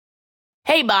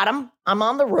Hey, Bottom, I'm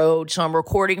on the road, so I'm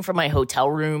recording from my hotel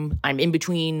room. I'm in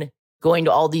between going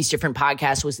to all these different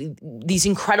podcasts with these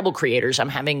incredible creators. I'm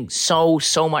having so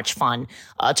much fun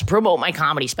to promote my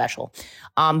comedy special.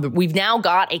 We've now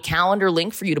got a calendar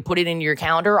link for you to put it in your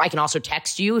calendar. I can also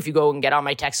text you if you go and get on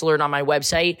my text alert on my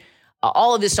website.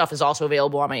 All of this stuff is also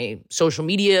available on my social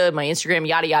media, my Instagram,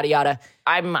 yada, yada, yada.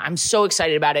 I'm so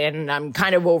excited about it, and I'm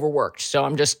kind of overworked. So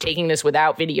I'm just taking this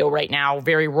without video right now,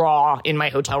 very raw in my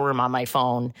hotel room on my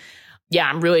phone. Yeah,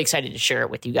 I'm really excited to share it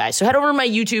with you guys. So head over to my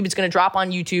YouTube. It's going to drop on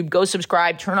YouTube. Go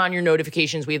subscribe. Turn on your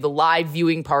notifications. We have the live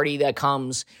viewing party that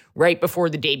comes right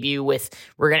before the debut we're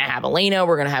going to have Elena.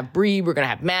 We're going to have Bree. We're going to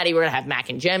have Maddie. We're going to have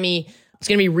Mac and Jemmy. It's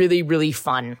going to be really, really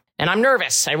fun. And I'm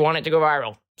nervous. I want it to go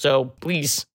viral. So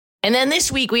please. And then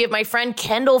this week, we have my friend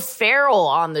Kendall Farrell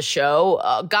on the show.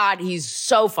 God, he's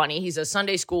so funny. He's a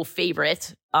Sunday school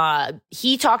favorite.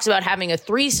 He talks about having a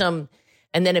threesome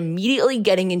and then immediately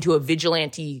getting into a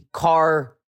vigilante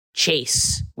car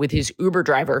chase with his Uber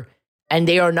driver. And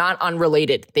they are not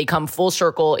unrelated. They come full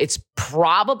circle. It's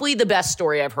probably the best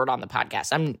story I've heard on the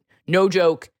podcast. I'm no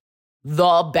joke,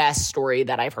 the best story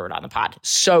that I've heard on the pod.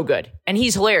 So good. And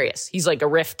he's hilarious. He's like a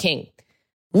riff king.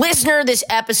 Listener, this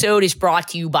episode is brought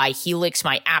to you by Helix,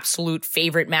 my absolute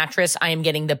favorite mattress. I am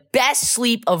getting the best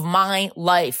sleep of my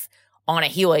life on a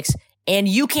Helix. And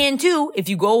you can too if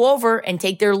you go over and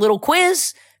take their little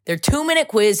quiz, their 2-minute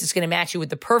quiz. It's going to match you with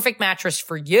the perfect mattress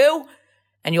for you.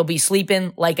 And you'll be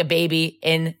sleeping like a baby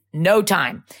in no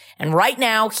time. And right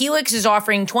now, Helix is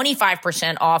offering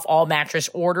 25% off all mattress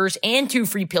orders and 2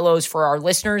 free pillows for our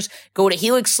listeners. Go to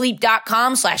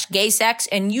helixsleep.com/gaysex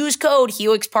and use code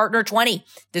HelixPartner20.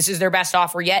 This is their best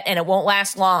offer yet, and it won't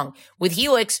last long. With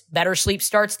Helix, better sleep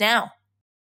starts now.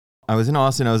 I was in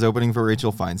Austin. I was opening for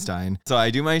Rachel Feinstein. So I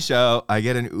do my show. I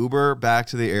get an Uber back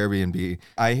to the Airbnb.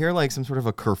 I hear like some sort of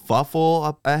a kerfuffle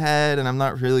up ahead, and I'm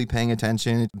not really paying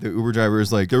attention. The Uber driver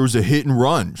is like, there was a hit and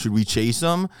run. Should we chase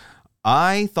him?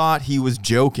 I thought he was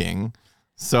joking.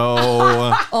 So.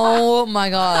 Oh, my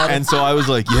God. And so I was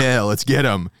like, yeah, let's get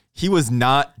him. He was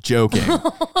not joking.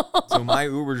 So my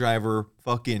Uber driver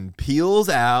fucking peels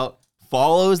out,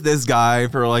 follows this guy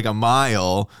for like a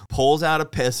mile, pulls out a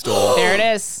pistol. There it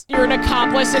is. You're an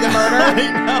accomplice in a murder.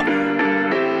 I know.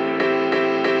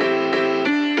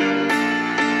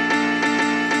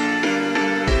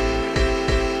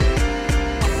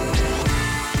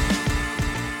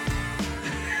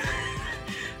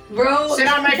 Bro, Sit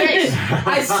on my face.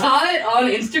 I saw it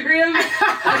on Instagram.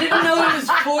 I didn't know it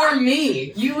was for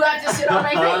me. You have to sit on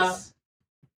my face.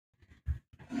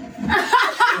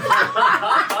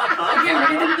 Okay,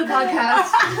 ready to do the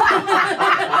podcast.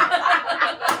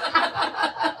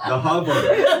 The hover.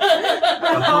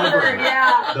 The hover.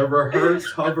 Yeah. The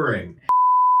rehearsed hovering.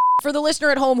 For the listener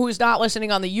at home who's not listening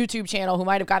on the YouTube channel, who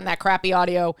might have gotten that crappy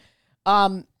audio,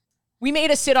 we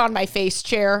made a sit on my face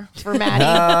chair for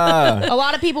Maddie. A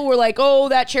lot of people were like, oh,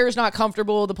 that chair is not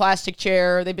comfortable, the plastic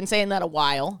chair. They've been saying that a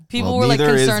while. People were like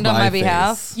concerned on my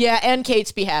behalf. Yeah, and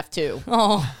Kate's behalf too.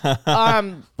 Oh.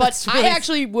 But I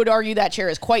actually would argue that chair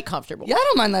is quite comfortable. Yeah, I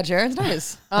don't mind that chair. It's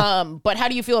nice. But how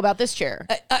do you feel about this chair?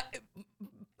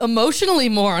 Emotionally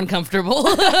more uncomfortable.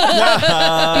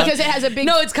 Because it has a big...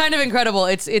 No, it's kind of incredible.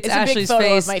 It's Ashley's a big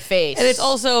photo face. of my face. And it's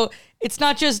also... It's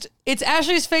not just, it's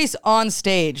Ashley's face on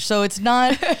stage. So it's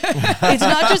not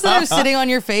just that I'm sitting on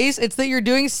your face. It's that you're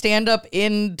doing stand up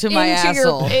into my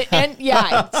asshole.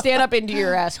 Stand up into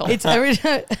your asshole. It's every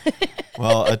time.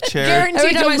 Well, a chair.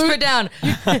 Every time I spread down.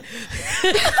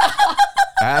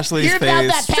 Ashley's You're about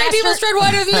that face. Straight people spread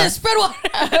wider than this. Spread wider.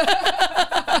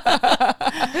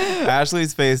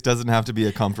 Ashley's face doesn't have to be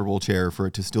a comfortable chair for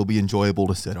it to still be enjoyable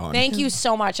to sit on. Thank you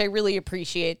so much. I really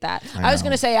appreciate that. I was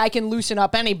going to say I can loosen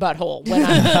up any butthole when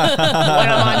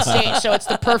I'm on stage, so it's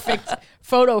the perfect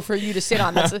photo for you to sit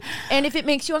on. And if it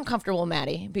makes you uncomfortable,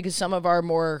 Maddie, because some of our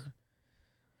more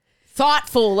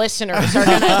thoughtful listeners are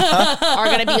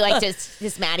gonna be like,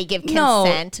 does Maddie give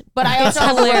consent? No, but I also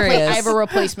hilarious. have a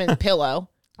replacement pillow.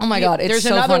 Oh my God, it's There's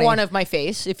so another funny. one of my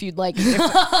face if you'd like.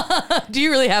 Do you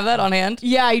really have that on hand?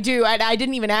 Yeah, I do. I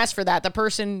didn't even ask for that. The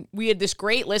person, we had this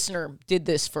great listener did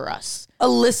this for us. A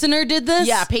listener did this?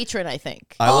 Yeah, patron, I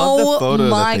think. I love the photo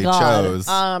my that they God. chose.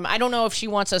 I don't know if she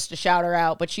wants us to shout her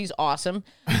out, but she's awesome.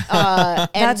 And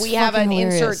That's we have an fucking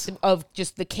hilarious. insert of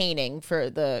just the caning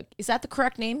for the, is that the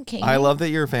correct name? Caning? I love that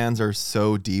your fans are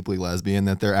so deeply lesbian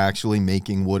that they're actually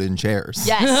making wooden chairs.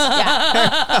 Yes,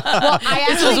 yeah. Well,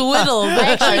 This was whittled.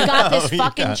 I actually got this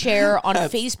fucking chair on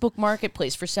Facebook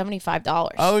Marketplace for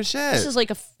 $75. Oh, shit. This is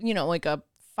like a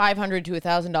 $500 to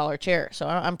 $1,000 chair. So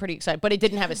I'm pretty excited, but it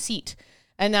didn't have a seat.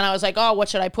 And then I was like, oh, what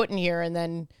should I put in here? And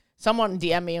then someone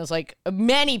DM me and was like,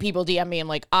 many people DM me and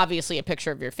like, obviously a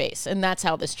picture of your face. And that's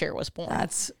how this chair was born.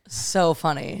 That's so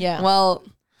funny. Yeah. Well,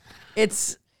 but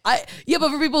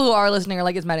for people who are listening are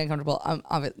like, it's mad uncomfortable.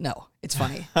 No, it's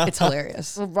funny. It's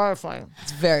hilarious. It's very funny.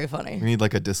 It's very funny. We need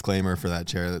like a disclaimer for that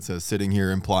chair that says sitting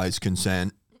here implies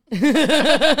consent.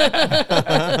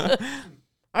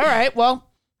 All right, well,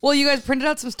 you guys printed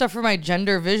out some stuff for my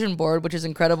gender vision board, which is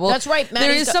incredible. That's right.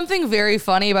 There is something very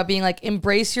funny about being like,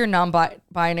 embrace your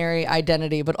non-binary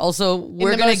identity, but also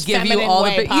we're going to give you all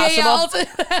the...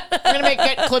 I'm going to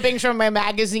get clippings from my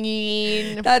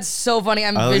magazine. That's so funny.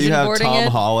 I'm I love vision you have boarding Tom it.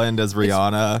 Holland as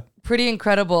Rihanna. Pretty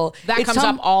incredible. That comes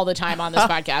up all the time on this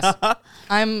podcast.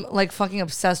 I'm like fucking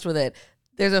obsessed with it.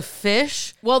 There's a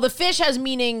fish. Well, the fish has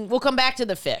meaning. We'll come back to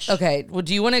the fish. Okay. Well,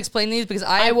 do you want to explain these? Because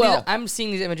I will. I'm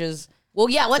seeing these images. Well,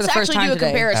 yeah, let's the first actually do a time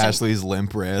today. comparison. Ashley's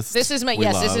limp wrist. This is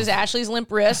this is Ashley's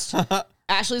limp wrist.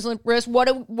 Ashley's limp wrist. What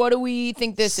do we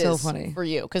think this So is funny. for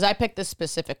you? Because I picked this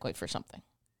specifically for something.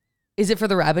 Is it for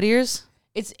the rabbit ears?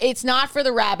 It's not for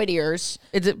the rabbit ears.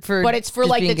 Is it for? But it's for just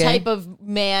like the being gay? type of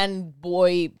man,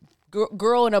 boy,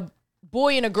 girl in a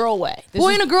boy in a girl way.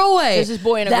 Boy in a girl way. This is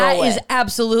boy in a girl way. That is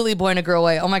absolutely boy in a girl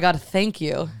way. Oh my God, thank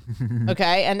you.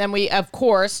 Okay, and then we, of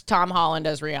course, Tom Holland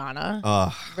as Rihanna.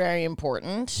 Ugh, Very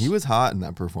important. he was hot in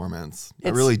that performance. It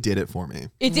It's- really did it for me.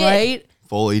 It did. Right?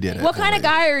 Fully did it. What for kind of me.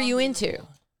 guy are you into?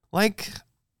 Like,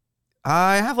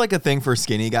 I have like a thing for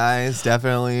skinny guys,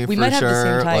 definitely. We for might have sure. the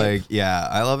same type. Like, yeah,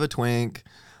 I love a twink.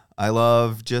 I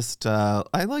love just, I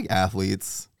like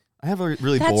athletes. I have a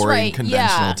really That's boring right,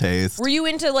 conventional yeah. taste. Were you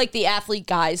into like the athlete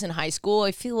guys in high school?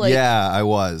 I feel like Yeah, I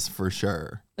was for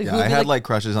sure. Like, Yeah, who would I be, had like- like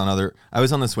crushes on I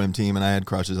was on the swim team and I had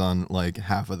crushes on like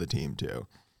half of the team too.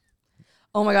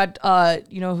 Oh my God.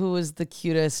 You know who was the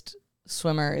cutest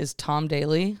swimmer is Tom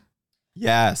Daly.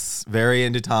 Yes, very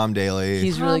into Tom Daly.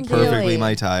 He's Tom really Daly. cute. perfectly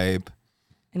my type.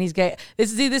 And he's gay.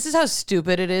 This is how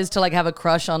stupid it is to like have a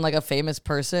crush on like a famous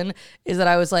person. Is that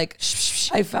I was like,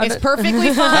 I found it's it.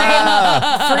 perfectly fine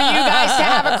for you guys to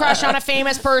have a crush on a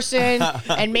famous person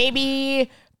and maybe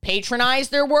patronize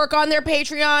their work on their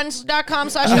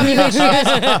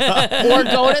patreons.com/WHS or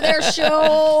go to their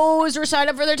shows or sign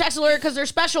up for their text alert because their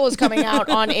special is coming out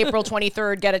on April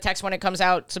 23rd. Get a text when it comes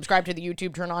out. Subscribe to the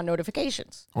YouTube. Turn on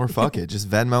notifications. Or fuck it, just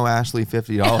Venmo Ashley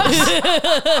 $50.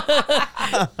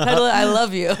 I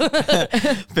love you.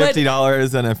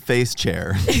 $50 and a face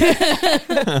chair.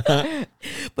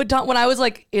 But Tom, when I was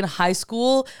like in high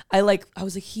school, I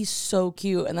was like, he's so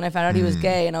cute. And then I found out he was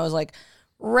gay and I was like,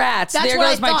 rats, That's there what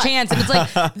goes I my thought. chance. And it's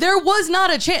like, there was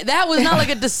not a chance. That was not like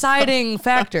a deciding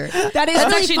factor. That is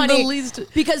That's really actually funny the least.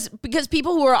 because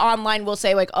people who are online will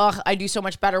say like, "Oh, I do so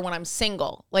much better when I'm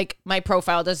single." Like my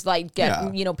profile does like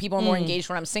get Yeah. people are more engaged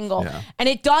when I'm single, Yeah. and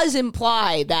it does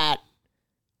imply that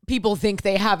people think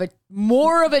they have a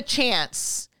more of a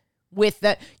chance with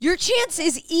that. Your chance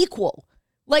is equal.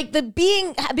 Like the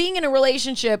being in a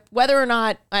relationship, whether or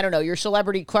not, I don't know, your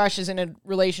celebrity crush is in a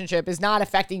relationship is not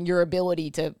affecting your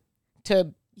ability to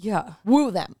Yeah.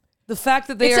 woo them. The fact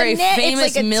that they It's are a a net- it's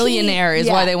famous like a millionaire team. is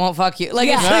Yeah. why they won't fuck you. Like,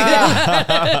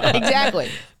 Yeah. Exactly.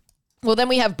 Well, then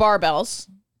we have barbells.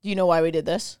 Do you know why we did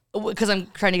this? because I'm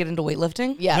trying to get into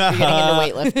weightlifting. Yeah, you're getting into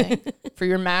weightlifting for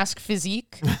your mask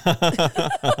physique.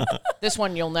 This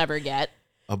one you'll never get.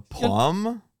 A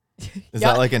plum? Is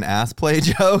Yeah. that like an ass play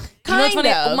joke? You know what's Kind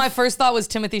funny? of. My first thought was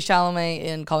Timothy Chalamet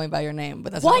in Call Me by Your Name,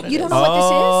 but that's What? not what You it don't is. know what this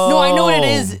is? No, I know what it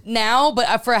is now,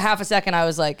 but for a half a second I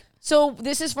was like, So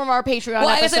this is from our Patreon well,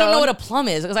 I guess I don't know what a episode. plum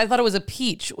is because I thought it was a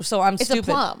peach. So I'm It's stupid.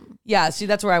 a plum. Yeah, see,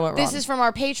 that's where I went wrong. This is from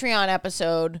our Patreon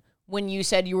episode when you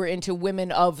said you were into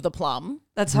women of the plum.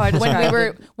 That's how I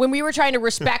described When we were trying to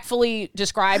respectfully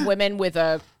describe women with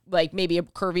a like maybe a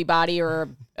curvy body or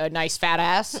a nice fat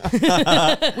ass.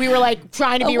 We were like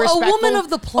trying to be A respectful. woman of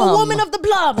the plum. A woman of the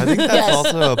plum. I think that's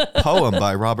also a poem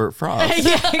by Robert Frost.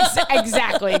 Yeah,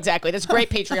 exactly. That's a great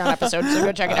Patreon episode, so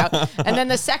go check it out. And then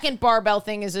the second barbell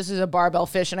thing is this is a barbell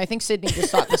fish, and I think Sydney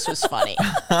just thought this was funny.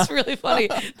 That's really funny.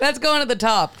 That's going at the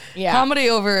top. Yeah. Comedy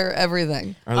over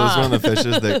everything. Are those one of the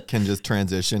fishes that can just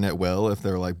transition at will if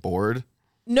they're like bored?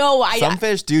 No, Some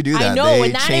fish do I that. know, They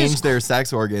and that change is- their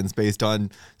sex organs based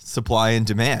on supply and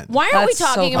demand. Why are we That's so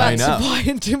talking funny. about I know. supply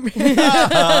and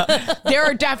demand? There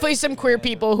are definitely some queer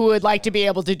people who would like to be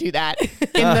able to do that in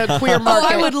the queer Oh,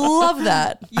 market. I would love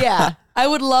that. Yeah, I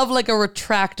would love like a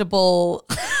retractable.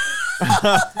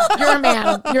 you're a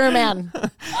man.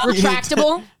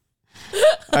 Retractable.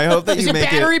 I hope that Is you it make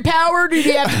battery it. powered, or do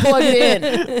you have to plug it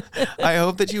in? I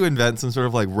hope that you invent some sort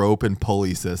of like rope and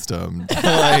pulley system,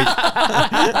 like,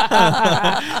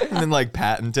 and then like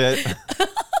patent it.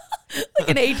 Like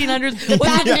in 1800s. The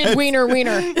patented wiener.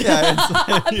 Yeah,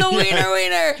 The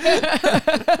wiener.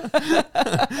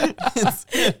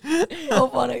 So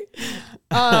funny.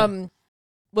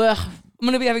 Well, I'm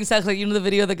gonna be having sex like the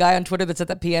video of the guy on Twitter that's at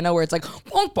that piano where it's like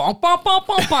bonk, bonk, bonk, bonk,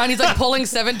 bonk, bonk, and he's like pulling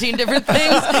 17 different things.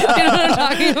 You know what I'm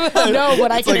talking about? no,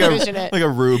 but I can like envision it. like a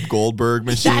Rube Goldberg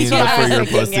machine That's what I for was your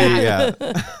thinking, pussy. yeah.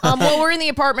 Yeah. Well, we're in the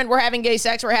apartment. We're having gay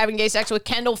sex. We're having gay sex with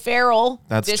Kendall Farrell.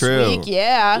 That's this true. week.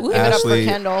 Yeah, give it up for Ashley,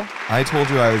 Kendall. I told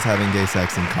you I was having gay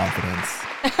sex in confidence.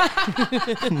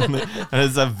 That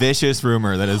is a vicious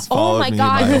rumor that has followed my me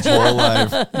God. my whole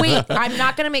life. Wait, I'm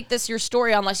not going to make this your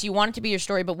story unless you want it to be your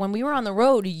story. But when we were on the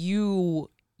road, you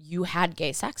had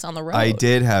gay sex on the road. I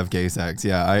did have gay sex.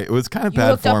 Yeah, it was kind of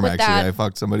bad hooked up form with actually. that- I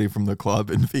fucked somebody from the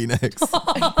club in Phoenix.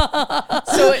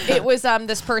 So it was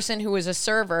this person who was a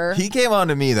server. He came on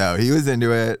to me though. He was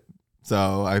into it.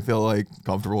 So I feel like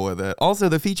comfortable with it. Also,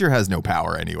 the feature has no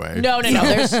power anyway. No.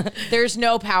 There's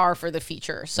no power for the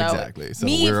feature. So Exactly. So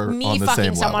me we're on the fucking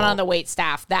same someone level. on the wait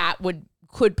staff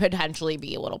could potentially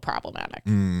be a little problematic.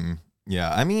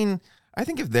 Yeah, I mean, I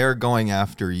think if they're going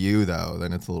after you though,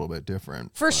 then it's a little bit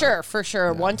different. For sure.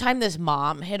 Yeah. One time this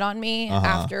mom hit on me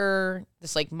after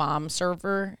this like mom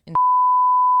server.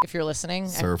 If you're listening.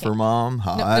 Surfer mom,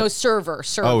 hot. No, server.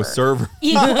 Oh, server.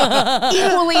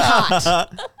 Equally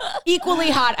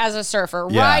hot as a surfer.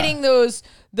 Yeah. Riding those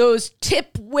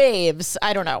tip waves.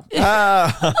 I don't know.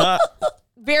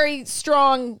 Very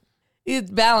strong. It's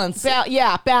balance.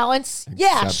 Balance.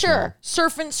 Yeah, Exceptional. sure.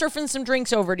 Surfing some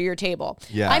drinks over to your table.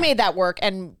 Yeah. I made that work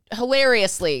and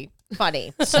hilariously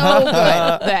funny. So good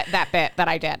that bit that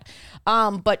I did.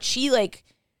 But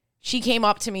she came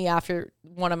up to me after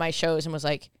one of my shows and was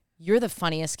like, "You're the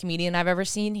funniest comedian I've ever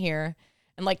seen here,"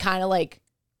 and like kind of like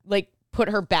put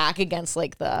her back against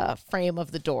like the frame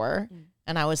of the door,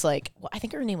 and I was like, "Well, I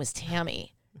think her name was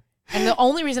Tammy." And the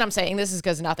only reason I'm saying this is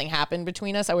because nothing happened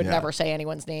between us. I would never say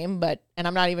anyone's name, and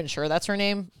I'm not even sure that's her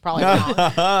name. Probably not.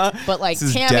 But like This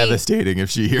is Tammy, devastating if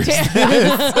she hears this.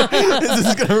 This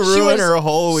is gonna ruin her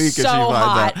whole week if she finds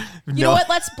hot. out. You know what?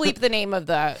 Let's bleep the name of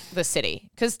the city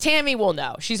because Tammy will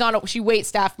know. She wait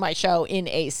staffed my show in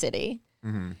a city.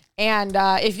 Mm-hmm. And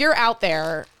if you're out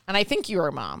there, and I think you're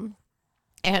a mom,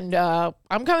 and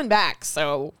I'm coming back,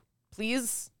 so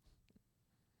please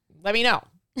let me know.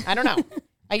 I don't know.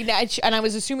 And I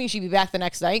was assuming she'd be back the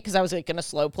next night because I was like going to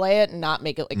slow play it and not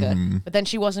make it like but then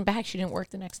she wasn't back. She didn't work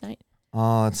the next night.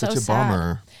 Oh, it's So such a sad.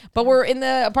 bummer. But we're in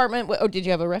the apartment. Oh, did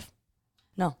you have a riff?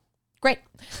 No. Great.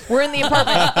 We're in the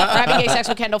apartment. We're having gay sex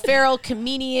with Kendall Farrell,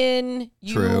 comedian.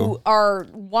 You True. are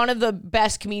one of the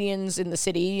best comedians in the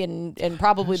city and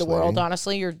probably the Ashley. world,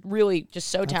 honestly. You're really just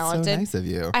so That's talented. so nice of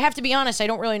you. I have to be honest, I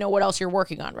don't really know what else you're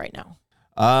working on right now.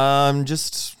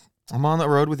 I'm on the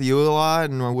road with you a lot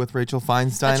and with Rachel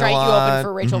Feinstein That's a right. lot. You opened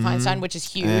for Rachel Feinstein, which is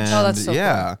huge. And that's so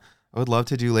yeah. I would love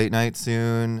to do late night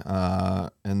soon,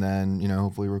 and then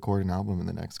hopefully record an album in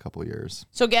the next couple of years.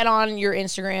 So get on your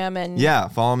Instagram and Yeah,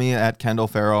 follow me at Kendall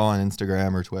Farrell on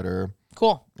Instagram or Twitter,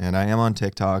 cool. and I am on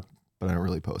TikTok, but I don't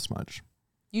really post much.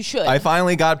 You should. I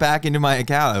finally got back into my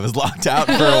account. I was locked out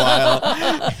for a while.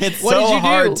 It's What did so you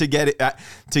hard do?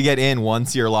 to get in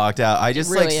once you're locked out. I just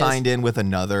really like is. signed in with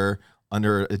another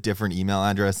under a different email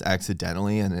address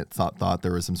accidentally, and it thought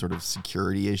there was some sort of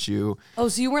security issue. Oh,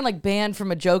 so you weren't like banned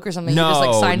from a joke or something? No, You just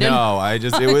like signed in?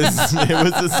 it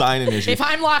was a sign-in issue. If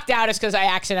I'm locked out, it's because I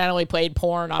accidentally played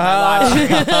porn on my live stream.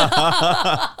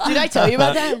 Did I tell you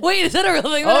about that? Wait, is that a real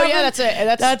thing? Oh yeah,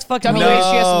 that's fucking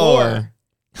WHS No. lore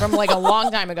from like a long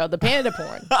time ago. The panda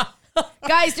porn.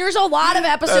 Guys, there's a lot of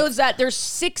episodes there's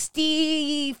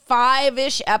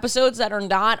 65-ish episodes that are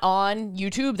not on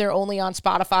YouTube. They're only on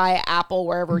Spotify, Apple,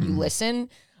 wherever you listen,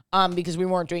 because we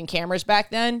weren't doing cameras back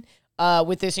then.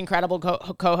 With this incredible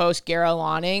co-host Gara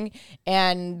Lawning,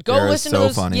 and go Gara's listen to so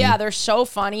those. funny. Yeah, they're so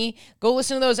funny. Go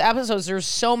listen to those episodes. There's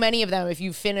so many of them. If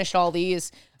you've finished all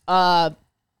these, and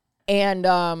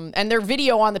they're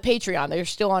video on the Patreon. They're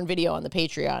still on video on the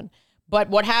Patreon. But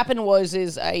what happened was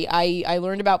I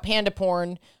learned about panda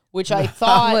porn, which I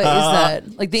thought What is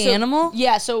that? Like the animal?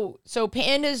 Yeah, so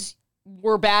pandas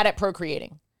were bad at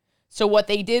procreating. So what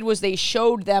they did was they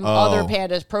showed them other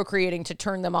pandas procreating to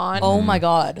turn them on. Oh my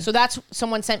God. So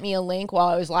someone sent me a link while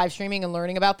I was live streaming and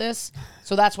learning about this.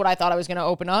 So that's what I thought I was going to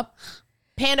open up.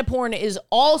 Panda porn is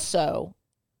also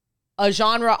a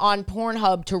genre on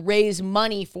Pornhub to raise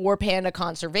money for panda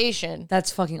conservation. That's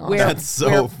fucking awesome. Where, That's so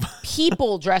where fun.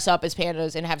 people dress up as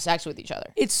pandas and have sex with each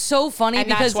other. It's so funny And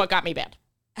because that's what got me banned.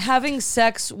 having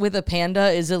sex with a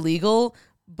panda is illegal,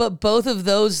 but both of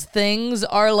those things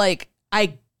are like,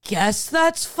 I guess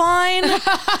that's fine.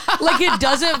 Like, it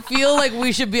doesn't feel like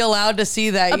we should be allowed to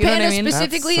see that. You know what I mean?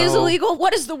 Specifically is illegal.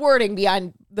 What is the wording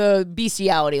behind the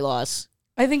bestiality laws?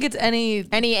 I think it's any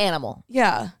animal.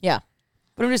 Yeah. Yeah.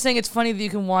 But I'm just saying it's funny that you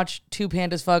can watch two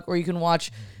pandas fuck, or you can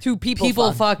watch two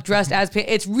people fuck dressed as pandas.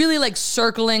 It's really like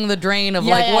circling the drain of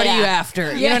what are you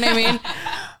after? You know what I mean?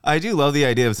 I do love the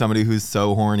idea of somebody who's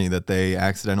so horny that they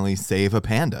accidentally save a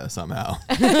panda somehow.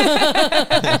 You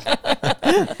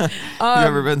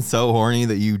ever been so horny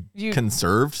that you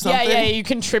conserved something? Yeah, you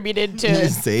contributed to you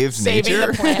saved saving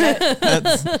nature? the planet.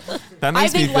 That makes I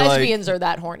think me feel lesbians are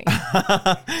that horny.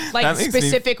 Like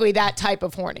specifically that type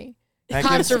of horny.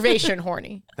 Conservation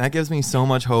horny. That gives me so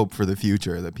much hope for the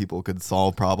future that people could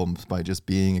solve problems by just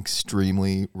being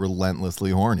extremely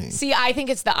relentlessly horny. See, I think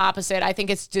it's the opposite. I think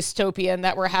it's dystopian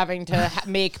that we're having to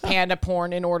make panda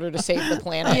porn in order to save the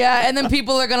planet. Yeah, and then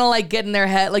people are gonna like get in their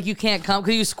head, like you can't come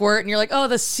because you squirt and you're like, oh,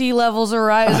 the sea levels are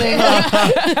rising.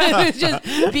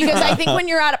 Because I think when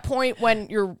you're at a point when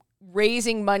you're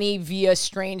raising money via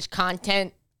strange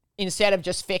content, instead of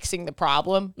just fixing the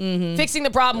problem. Fixing the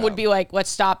problem would be like,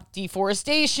 let's stop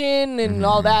deforestation and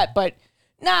all that. But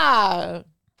nah,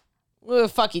 we'll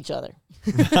fuck each other.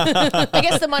 I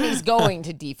guess the money's going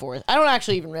to deforest. I don't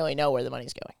actually even really know where the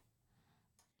money's going.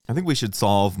 I think we should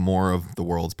solve more of the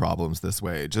world's problems this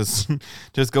way. Just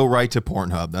go right to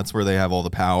Pornhub. That's where they have all the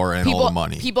power and all the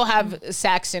money. People have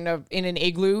sex in an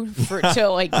igloo to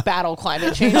like battle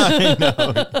climate change. I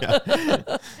know. Yeah.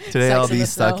 Today Sex I'll in be the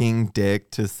snow. sucking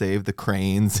dick to save the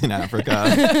cranes in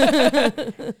Africa.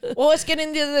 Well, let's get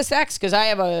into the sex because I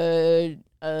have a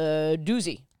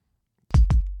doozy.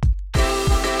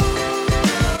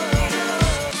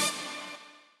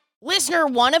 Listener,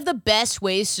 one of the best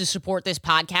ways to support this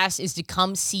podcast is to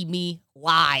come see me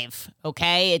live,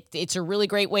 okay? It's a really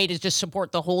great way to just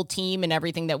support the whole team and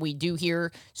everything that we do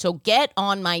here. So get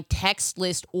on my text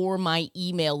list or my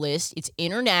email list. It's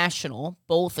international,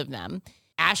 both of them.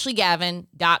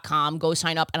 AshleyGavin.com. Go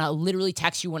sign up, and I'll literally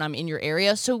text you when I'm in your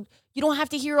area. So you don't have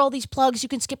to hear all these plugs. You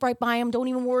can skip right by them. Don't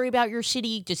even worry about your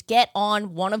city. Just get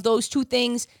on one of those two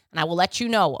things, and I will let you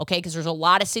know, okay? Because there's a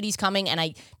lot of cities coming, and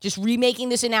I just remaking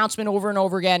this announcement over and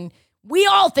over again. We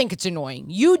all think it's annoying.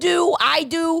 You do. I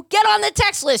do. Get on the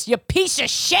text list, you piece of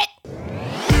shit.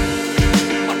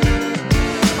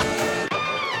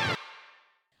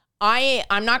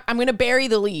 I'm going to bury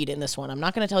the lead in this one. I'm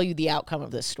not going to tell you the outcome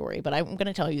of this story, but I will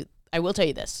tell you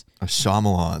this. A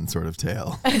Shyamalan sort of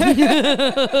tale.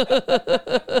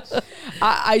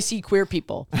 I see queer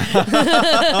people.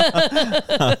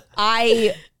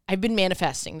 I've been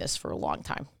manifesting this for a long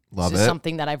time. Love this it. is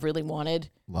something that I've really wanted.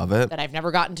 Love it. That I've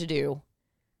never gotten to do.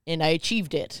 And I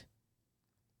achieved it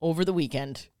over the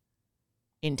weekend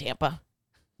in Tampa.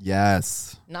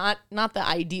 Yes. Not the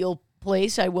ideal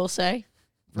place, I will say.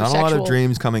 Not a lot of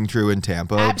dreams coming true in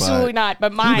Tampa. Absolutely not,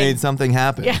 but mine. You made something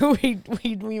happen. Yeah, we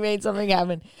made something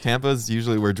happen. Tampa's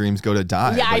usually where dreams go to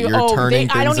die. Yeah, but you're turning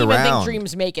things I don't even around. think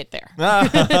dreams make it there.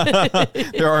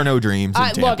 There are no dreams in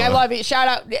Tampa. Look, I love it. Shout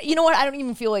out. You know what? I don't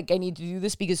even feel like I need to do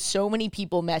this because so many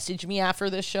people message me after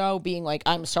this show being like,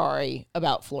 I'm sorry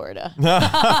about Florida. So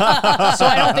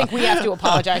I don't think we have to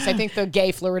apologize. I think the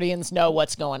gay Floridians know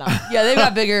what's going on. Yeah, they've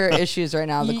got bigger issues right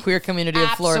now. The queer community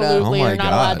of Florida. Absolutely. Oh my You're not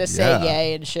God, allowed to say yeah.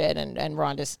 gay and shit and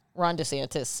Ron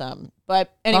DeSantis.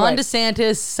 But anyway. Ron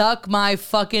DeSantis, suck my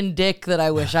fucking dick that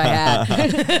I wish I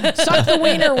had. Suck the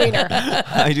wiener.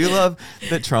 I do love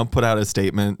that Trump put out a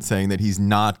statement saying that he's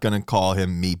not going to call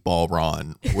him Meatball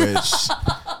Ron, which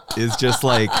is just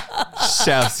like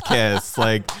chef's kiss.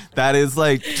 Like that is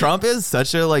like Trump is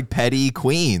such a like petty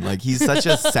queen. Like he's such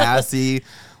a sassy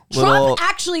little. Trump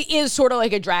actually is sort of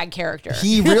like a drag character.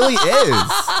 He really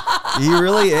is. He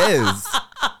really is.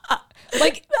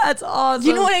 Like, that's awesome.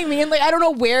 You know what I mean? Like, I don't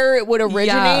know where it would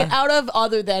originate out of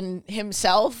other than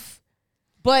himself,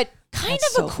 but kind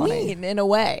That's of a so queen funny. in a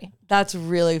way. That's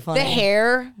really funny. The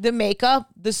hair, the makeup,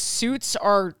 the suits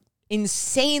are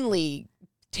insanely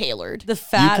tailored. The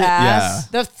fat ass.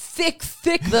 The thick,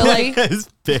 The like. His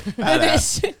big fat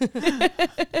ass.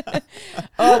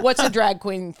 What's a drag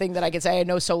queen thing that I could say? I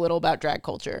know so little about drag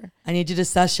culture. I need you to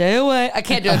sashay away. I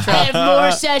can't do a I Trump. have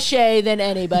more sachet than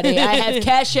anybody. I have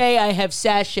cachet. I have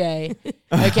sachet.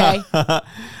 Okay.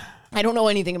 I don't know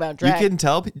anything about drag. You can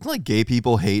tell like gay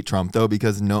people hate Trump though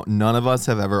because none of us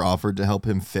have ever offered to help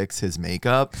him fix his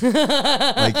makeup.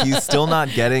 Like he's still not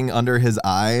getting under his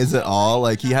eyes at all.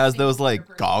 Like he has those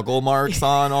like goggle marks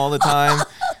on all the time.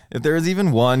 If there was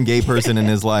even one gay person in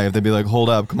his life, they'd be like, hold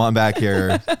up, come on back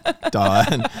here,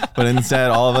 Don. But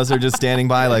instead, all of us are just standing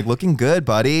by like, looking good,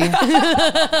 buddy.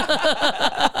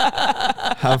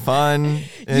 Have fun.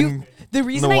 And The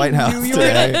reason the I White knew House you were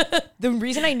today. the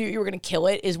reason I knew you were gonna kill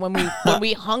it is when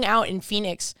we hung out in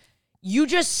Phoenix. You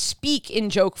just speak in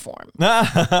joke form.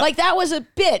 Like that was a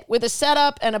bit with a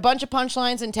setup and a bunch of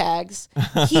punchlines and tags.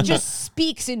 He just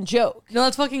speaks in joke. No,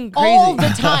 that's fucking crazy. All the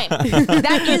time.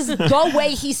 That is the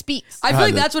way he speaks. I feel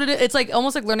like that's what it is. It's like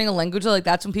almost like learning a language. Like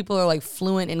that's when people are like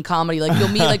fluent in comedy. Like you'll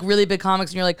meet like really big comics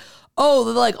and you're like, oh,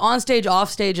 the like on stage, off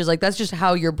stage is like, that's just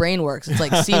how your brain works. It's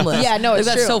like seamless. Yeah, no, like, it's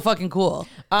that's true. so fucking cool.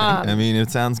 I mean,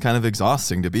 it sounds kind of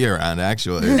exhausting to be around,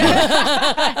 actually. No,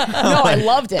 I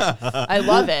loved it. I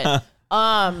love it.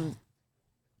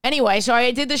 Anyway, so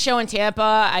I did the show in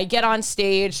Tampa. I get on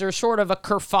stage. There's sort of a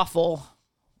kerfuffle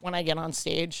when I get on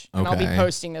stage. And I'll be Okay.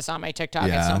 posting this on my TikTok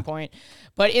Yeah. at some point.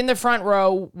 But in the front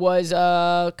row was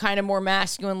a kind of more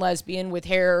masculine lesbian with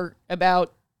hair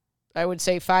about, I would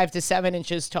say, 5 to 7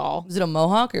 inches tall. Was it a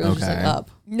mohawk or it was just like Okay. up?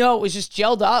 No, it was just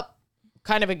gelled up,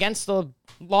 kind of against the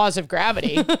laws of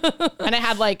gravity. And it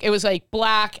had like, it was like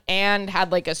black and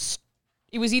had like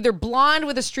it was either blonde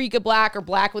with a streak of black or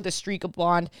black with a streak of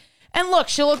blonde. And look,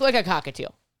 she looked like a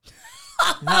cockatiel.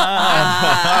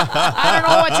 I don't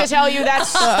know what to tell you.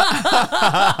 That's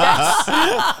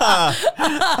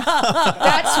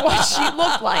what she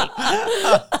looked like.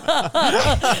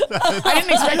 I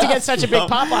didn't expect to get such a big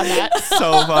pop on that.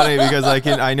 So funny because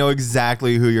I know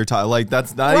exactly who you're talking. Like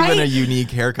that's not even a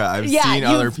unique haircut. I've seen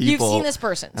other people. You've seen this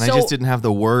person. And I just didn't have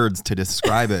the words to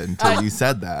describe it until you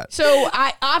said that. So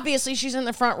obviously she's in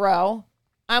the front row.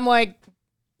 I'm like,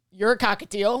 you're a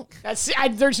cockatiel.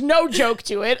 There's no joke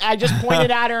to it. I just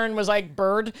pointed at her and was like,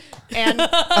 bird. And and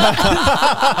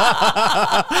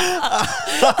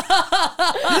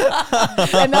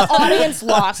the audience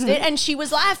lost it, and she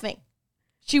was laughing.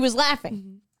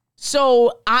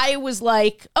 So I was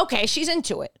like, okay, she's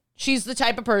into it. She's the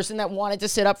type of person that wanted to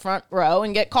sit up front row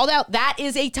and get called out. That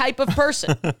is a type of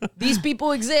person. These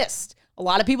people exist. A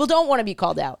lot of people don't want to be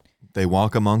called out. They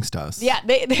walk amongst us. Yeah,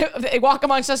 they walk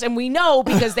amongst us, and we know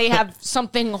because they have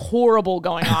something horrible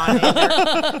going on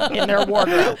in their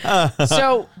wardrobe.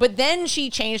 So, but then she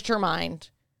changed her mind,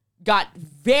 got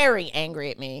very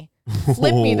angry at me,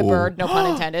 flipped me the bird, no pun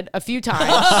intended, a few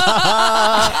times.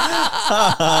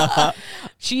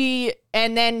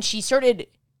 And then she started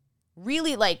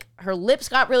really like, her lips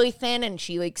got really thin, and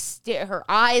she like, her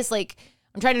eyes, like,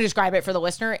 I'm trying to describe it for the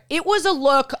listener. It was a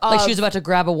look of... Like she was about to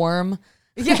grab a worm.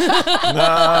 like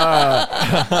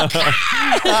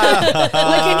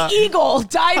an eagle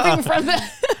diving from the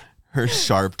Her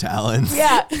sharp talons.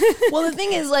 yeah. Well, the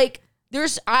thing is, like,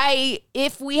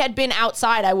 if we had been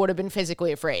outside, I would have been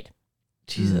physically afraid.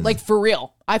 Jesus. Like, for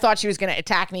real. I thought she was going to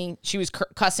attack me. She was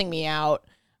cussing me out.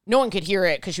 No one could hear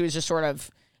it because she was just sort of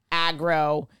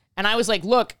aggro. And I was like,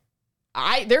 look,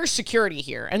 there's security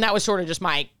here. And that was sort of just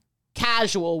my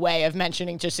casual way of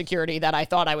mentioning to security that I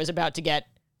thought I was about to get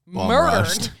murdered.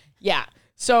 Rushed. Yeah.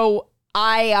 So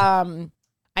I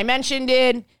mentioned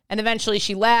it, and eventually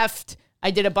she left.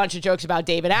 I did a bunch of jokes about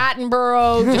David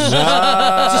Attenborough,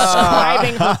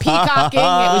 describing her peacocking. It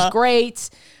was great.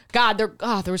 God,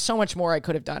 there was so much more I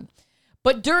could have done.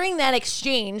 But during that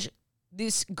exchange,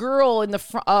 this girl in the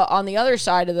on the other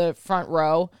side of the front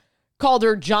row called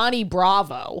her Johnny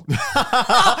Bravo.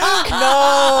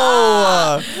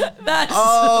 No. That's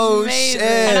shit. amazing.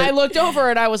 And I looked over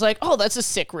and I was like, oh, that's a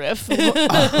sick riff.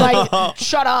 Like,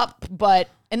 shut up.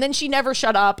 And then she never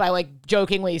shut up. I like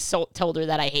jokingly told her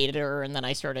that I hated her. And then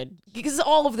I started, because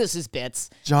all of this is bits.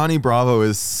 Johnny Bravo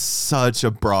is such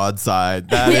a broadside.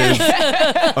 That is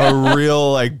a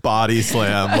real like body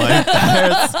slam. Like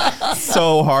that's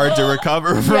so hard to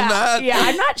recover from that. Yeah,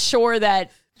 I'm not sure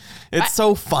that. It's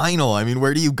so final. I mean,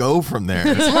 where do you go from there?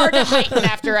 It's hard to heighten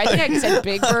after. I think I said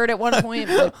Big Bird at one point.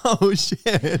 But, Oh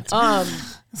shit.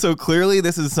 So clearly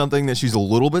this is something that she's a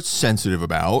little bit sensitive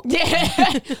about.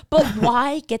 yeah. But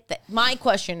why get that? My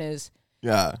question is,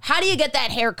 Yeah. how do you get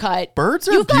that haircut? Birds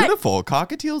are You've got- beautiful.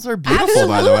 Cockatiels are beautiful,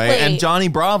 by the way. Absolutely. And Johnny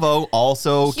Bravo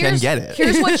also can get it.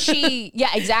 Here's what yeah,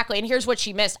 exactly. And here's what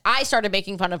she missed. I started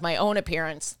making fun of my own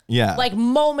appearance. Yeah. Like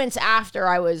moments after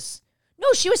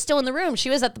no, she was still in the room.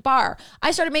 She was at the bar. I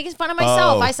started making fun of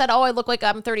myself. Oh. I said, I look like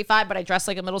I'm 35, but I dress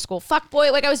like a middle school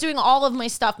fuckboy. Like I was doing all of my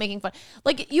stuff making fun.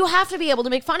 Like you have to be able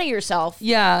to make fun of yourself.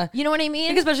 Yeah. You know what I I mean?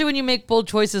 think especially when you make bold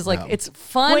choices, like it's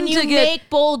fun when you to get, make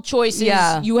bold choices,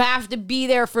 Yeah. you have to be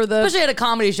there for the... especially at a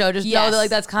comedy show, just know Yes. that like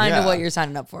that's kind of Yeah. what you're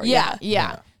signing up for.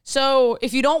 Yeah. So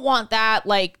if you don't want that,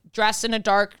 like dress in a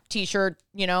dark t-shirt,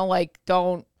 like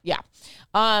don't, yeah.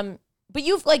 But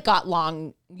you've like got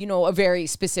long a very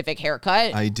specific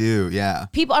haircut. I do, yeah.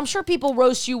 I'm sure people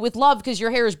roast you with love because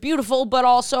your hair is beautiful, but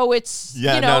also it's,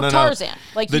 Tarzan.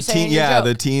 Like the you say in your joke.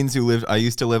 The teens who I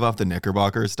used to live off the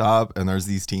Knickerbocker stop, and there's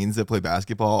these teens that play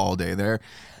basketball all day there.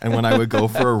 And when I would go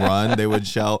for a run, they would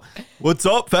shout, "What's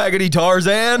up, faggoty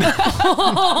Tarzan?"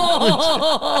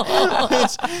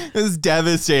 It was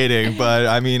devastating, but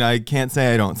I mean, I can't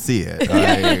say I don't see it.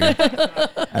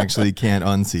 I actually can't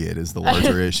unsee it is the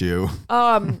larger issue.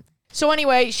 So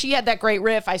anyway, she had that great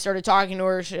riff. I started talking to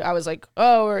her. I was like,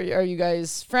 "Oh, are you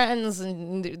guys friends?"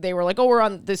 And they were like, "Oh, we're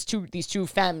on these two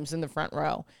femmes in the front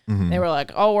row." They were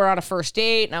like, "Oh, we're on a first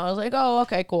date." And I was like, "Oh,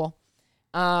 okay, cool."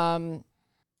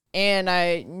 And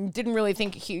I didn't really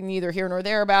think neither here nor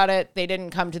there about it. They didn't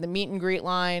come to the meet and greet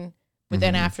line. But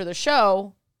then after the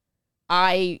show,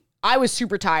 I was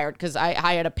super tired because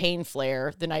I had a pain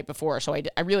flare the night before. So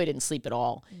I really didn't sleep at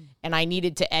all. And I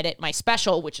needed to edit my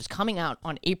special, which is coming out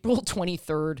on April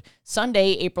 23rd,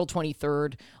 Sunday, April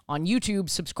 23rd on YouTube.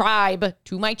 Subscribe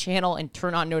to my channel and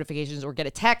turn on notifications or get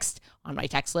a text on my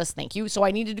text list. Thank you. So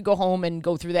I needed to go home and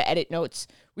go through the edit notes,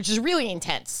 which is really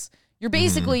intense. You're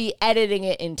basically editing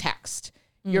it in text.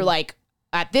 You're like,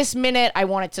 at this minute, I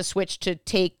want it to switch to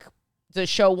take the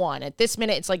show one. At this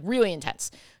minute, it's like really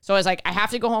intense. So I was like, I have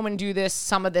to go home and do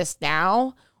some of this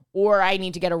now, or I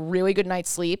need to get a really good night's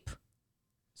sleep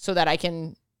so that I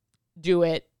can do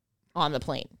it on the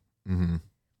plane.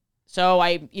 So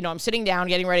I'm sitting down,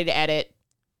 getting ready to edit.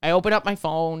 I open up my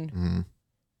phone.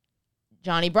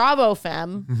 Johnny Bravo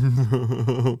Femme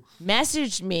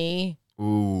messaged me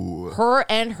her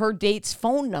and her date's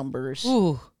phone numbers,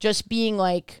 just being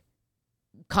like,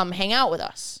 come hang out with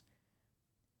us.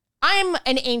 I'm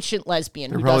an ancient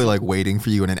lesbian. They're probably like waiting for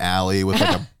you in an alley with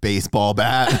like a baseball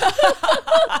bat.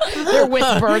 They're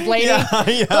with Bird Lady.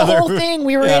 The whole thing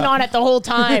we were in on it the whole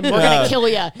time. We're going to kill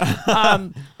you.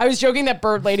 I was joking that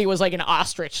Bird Lady was like an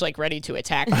ostrich, like ready to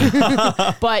attack me.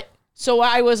 But so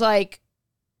I was like,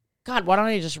 God, why don't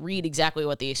I just read exactly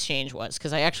what the exchange was?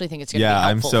 Because I actually think it's going to be helpful.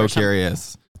 I'm so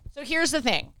curious. So here's the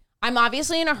thing. I'm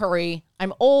obviously in a hurry.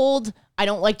 I'm old. I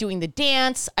don't like doing the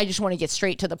dance. I just want to get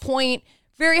straight to the point.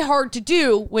 Very hard to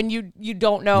do when you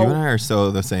don't know. You and I are so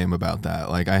the same about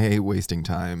that. Like, I hate wasting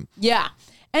time. Yeah.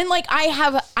 And like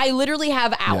I literally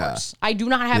have hours. I do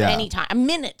not have any time.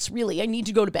 Minutes, really. I need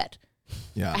to go to bed.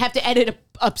 Yeah. I have to edit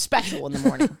a special in the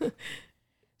morning.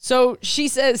 So she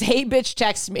says, "Hey, bitch,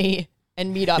 text me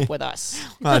and meet up with us."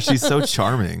 Wow, she's so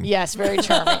charming. Yes, very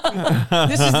charming.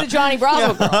 This is the Johnny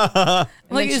Bravo girl.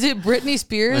 Like, is it Britney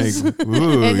Spears? Like,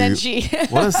 ooh, and then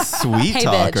what a sweet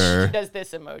talker. Bitch. She does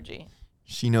this emoji.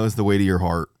 She knows the way to your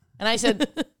heart. And I said,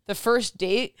 "The first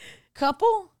date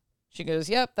couple?" She goes,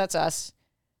 "Yep, that's us."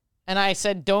 And I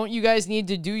said, "Don't you guys need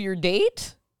to do your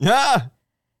date?" Yeah.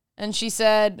 And she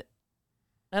said,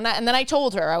 and then I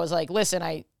told her, I was like,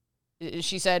 "Listen,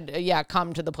 she said, yeah,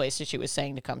 come to the place that she was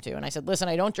saying to come to." And I said, "Listen,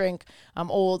 I don't drink. I'm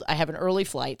old. I have an early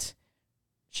flight."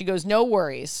 She goes, "No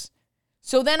worries."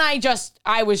 So then I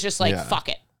was just like, fuck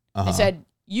it. I said,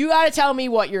 "You got to tell me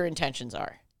what your intentions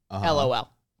are." LOL.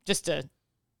 Just to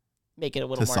make it a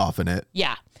little more. To soften it.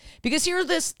 Yeah. Because here's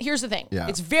the thing. Yeah.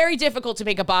 It's very difficult to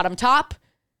make a bottom top,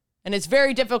 and it's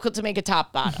very difficult to make a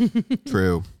top bottom.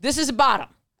 True. This is a bottom.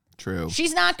 True.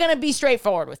 She's not going to be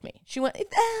straightforward with me. She went,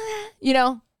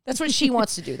 that's what she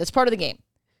wants to do. That's part of the game.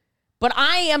 But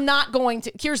I am not going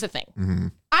to. Here's the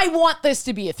thing. I want this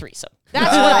to be a threesome.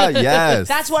 That's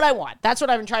That's what I want. That's what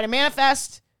I've been trying to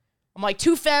manifest. I'm like,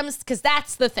 2 femmes, because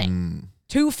that's the thing.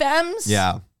 2 femmes.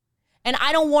 Yeah. And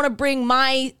I don't want to bring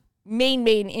my main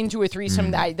into a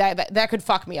threesome that could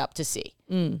fuck me up to see.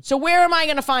 So where am I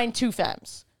going to find 2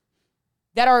 femmes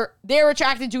that they're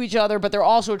attracted to each other, but they're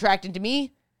also attracted to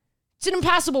me? It's an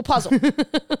impossible puzzle.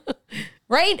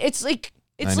 Right? It's like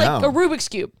a Rubik's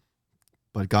Cube.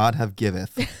 But God have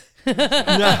giveth.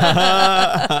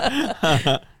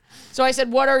 So I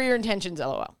said, "What are your intentions,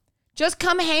 LOL?" "Just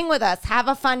come hang with us. Have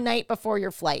a fun night before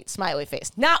your flight." Smiley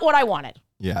face. Not what I wanted.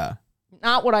 Yeah.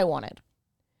 Not what I wanted.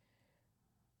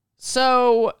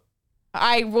 So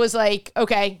I was like,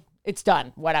 okay, it's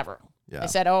done. Whatever. Yeah. I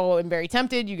said, "Oh, I'm very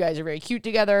tempted. You guys are very cute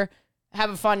together. Have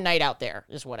a fun night out there,"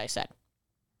 is what I said.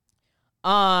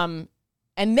 And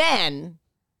then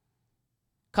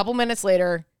a couple minutes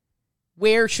later,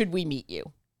 "Where should we meet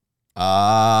you?"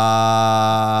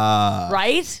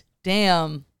 Right?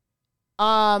 Damn.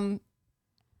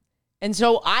 And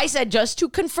so I said, just to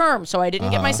confirm, so I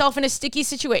didn't get myself in a sticky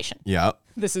situation. Yep.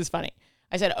 This is funny.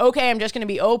 I said, "Okay, I'm just going to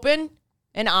be open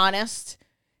and honest.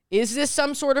 Is this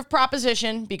some sort of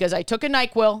proposition? Because I took a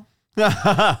NyQuil I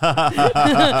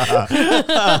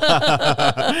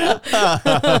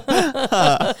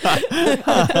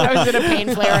was in a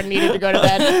pain flare and needed to go to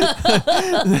bed.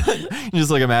 You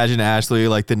just like imagine Ashley,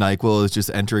 like the NyQuil is just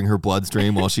entering her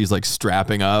bloodstream while she's like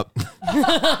strapping up.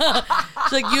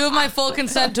 It's like, you have my full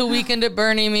consent to Weekend at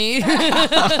Bernie me. Not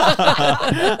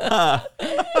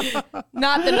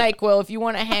the NyQuil. If you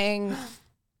want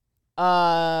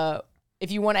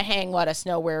to hang, let us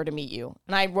know where to meet you.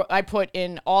 And I put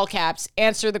in all caps,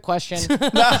 answer the question.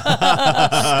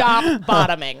 Stop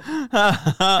bottoming.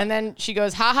 And then she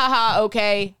goes, ha ha ha,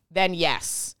 okay, then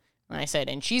yes. And I said,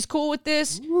 and she's cool with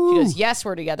this? She goes, yes,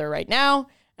 we're together right now.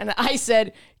 And I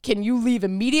said, can you leave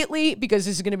immediately? Because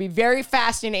this is going to be very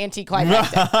fast and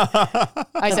anticlimactic.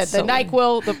 I said, the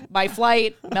NyQuil, my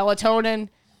flight, melatonin.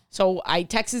 So I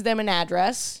texted them an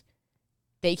address.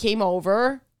 They came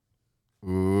over.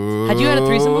 Ooh. Had you had a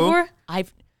threesome before?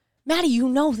 Maddie, you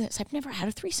know this. I've never had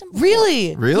a threesome before.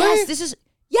 Really? Yes,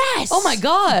 yes. Oh my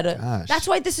God. Gosh. That's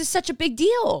why this is such a big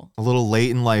deal. A little late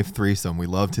in life threesome. We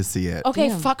love to see it. Okay,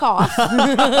 fuck off.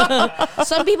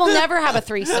 Some people never have a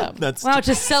threesome. Wow,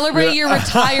 to celebrate your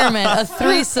retirement, a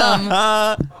threesome.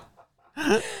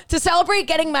 To celebrate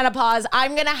getting menopause,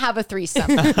 I'm going to have a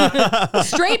threesome.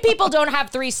 Straight people don't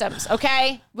have threesomes,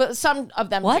 okay? But some of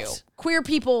them do. Queer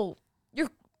people, they're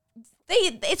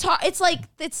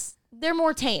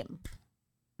more tame.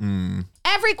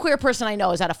 Every queer person I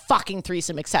know has had a fucking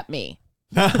threesome except me.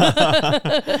 So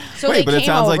wait, but it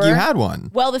sounds like you had one.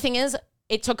 Well, the thing is,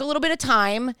 it took a little bit of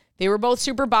time. They were both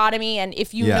super bottomy, and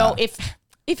if you know, if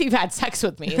you've had sex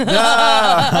with me,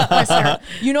 listener,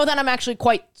 you know that I'm actually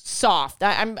quite soft.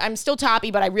 I'm still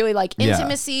toppy, but I really like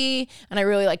intimacy, and I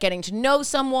really like getting to know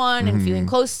someone and feeling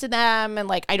close to them, and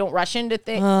like I don't rush into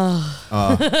things.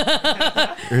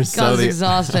 Sounds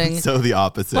exhausting. So the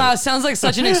opposite. Wow, sounds like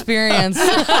such an experience. So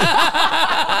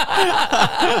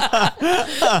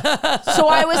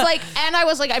I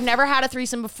was like, I've never had a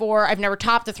threesome before. I've never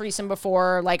topped a threesome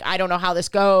before. Like, I don't know how this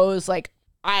goes. Like,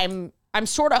 I'm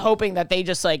sort of hoping that they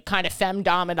just like kind of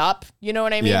femdom it up. You know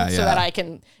what I mean? Yeah, so that I can,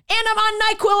 and I'm on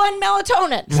NyQuil and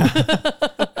melatonin.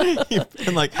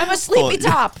 I'm a sleepy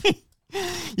top.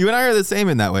 You and I are the same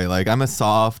in that way. Like, I'm a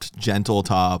soft, gentle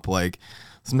top. Like,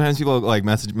 sometimes people like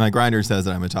message, my grinder says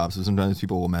that I'm a top, so sometimes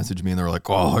people will message me and they're like,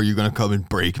 oh, are you gonna come and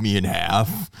break me in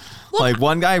half? Like,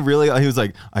 one guy really, he was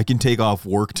like, I can take off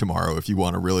work tomorrow if you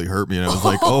want to really hurt me. And I was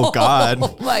like, oh God.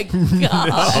 Oh my God.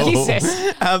 No,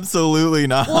 Jesus. Absolutely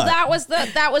not. Well, that was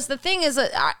the thing is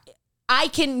that I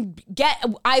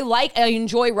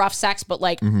enjoy rough sex, but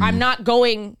like, I'm not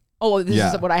going,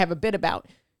 this is what I have a bit about.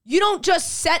 You don't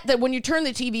just set when you turn the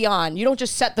TV on, you don't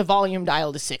just set the volume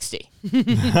dial to 60.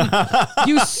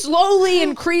 You slowly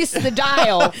increase the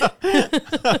dial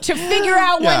to figure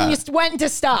out when to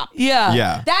stop.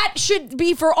 Yeah. That should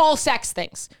be for all sex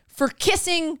things. For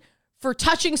kissing, for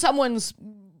touching someone's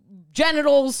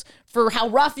genitals, for how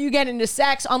rough you get into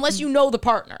sex, unless you know the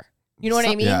partner. You know what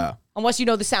I mean? Yeah. Unless you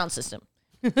know the sound system.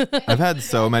 I've had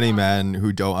so many men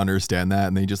who don't understand that,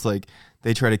 and they just like,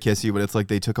 they try to kiss you, but it's like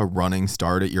they took a running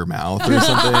start at your mouth or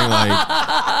something. Like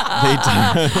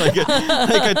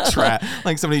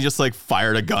like somebody just like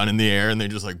fired a gun in the air and they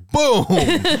just like boom. All of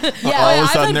a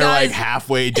sudden they're like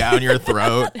halfway down your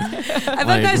throat. I've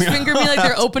had guys finger me like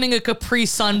they're opening a Capri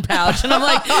Sun pouch, and I'm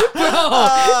like, bro,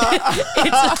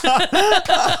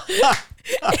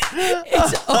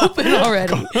 it's open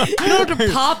already. You don't have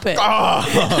to pop it.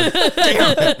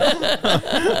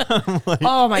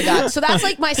 Oh my God. So that's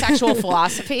like my sexual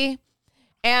philosophy.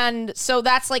 And so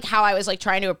that's like how I was like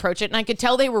trying to approach it. And I could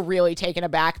tell they were really taken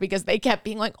aback because they kept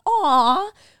being like, aw.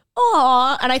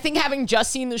 And I think having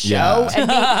just seen the show and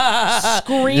me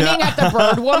screaming at the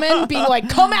bird woman, being like,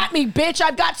 come at me, bitch,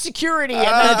 I've got security. And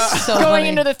then so going funny.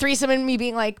 Into the threesome and me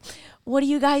being like, what do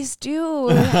you guys do?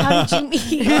 How did you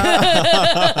meet?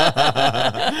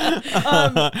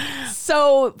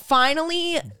 So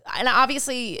finally, and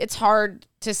obviously it's hard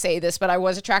to say this, but I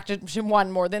was attracted to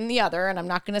one more than the other, and I'm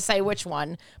not going to say which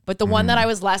one, but the one that I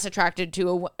was less attracted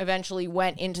to eventually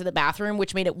went into the bathroom,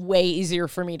 which made it way easier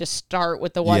for me to start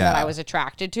with the one that I was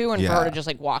attracted to and for her to just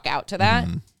like walk out to that.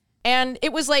 And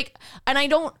it was like, and I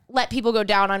don't let people go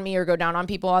down on me or go down on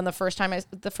people on the first time I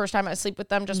sleep with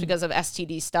them just because of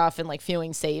STD stuff and like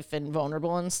feeling safe and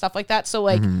vulnerable and stuff like that. So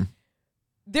like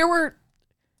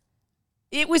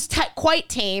it was quite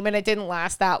tame, and it didn't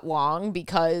last that long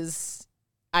because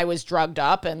I was drugged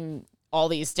up and all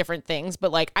these different things.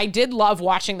 But like, I did love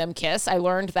watching them kiss. I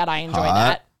learned that I enjoy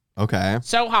that. Okay.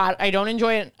 So hot. I don't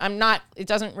enjoy it. It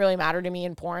doesn't really matter to me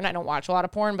in porn. I don't watch a lot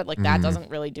of porn, but like that doesn't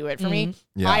really do it for me.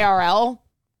 Yeah. IRL,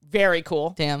 very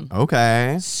cool. Damn.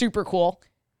 Okay. Super cool.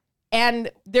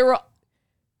 And there were...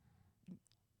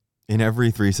 In every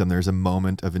threesome, there's a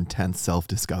moment of intense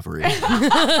self-discovery.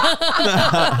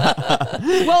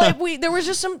 Well, there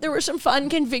were some fun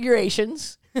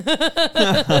configurations. And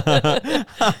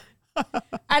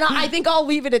I think I'll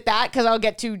leave it at that because I'll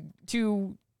get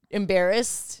too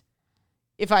embarrassed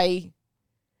if I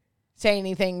say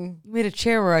anything. You made a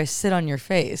chair where I sit on your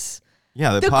face.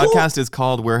 Yeah, the podcast is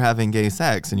called We're Having Gay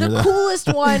Sex. And you're the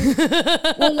coolest one.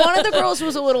 Well, one of the girls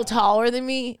was a little taller than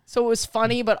me, so it was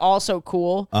funny, but also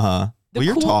cool. Uh-huh. Well,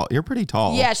 you're tall. You're pretty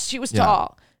tall. Yes, she was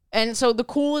tall. And so the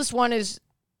coolest one is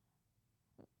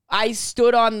I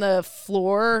stood on the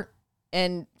floor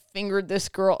and fingered this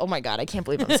girl. Oh my God, I can't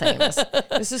believe I'm saying this.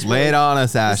 This is Lay it on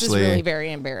us, Ashley. This is really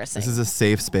very embarrassing. This is a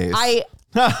safe space.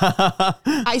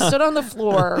 I stood on the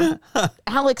floor.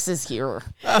 Alex is here.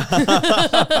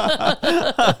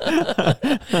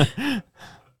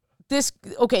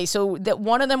 So that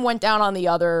one of them went down on the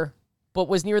other, but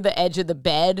was near the edge of the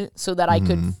bed so that I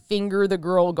could finger the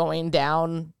girl going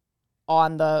down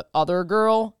on the other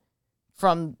girl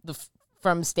from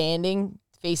standing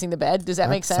facing the bed. Does that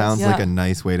make sense? Sounds like a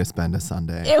nice way to spend a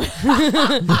Sunday.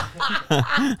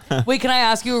 Wait, can I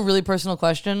ask you a really personal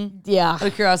question? Yeah. Out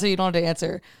of curiosity, you don't have to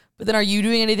answer. But then are you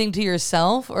doing anything to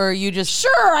yourself, or are you just...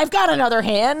 Sure, I've got another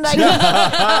hand. That's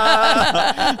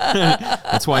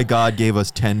why God gave us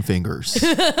 10 fingers.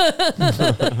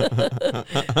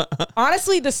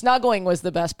 Honestly, the snuggling was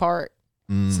the best part.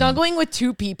 Snuggling with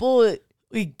two people...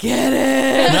 We get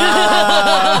it.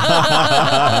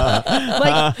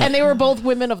 And they were both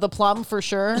women of the plum for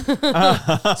sure. So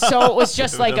it was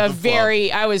just like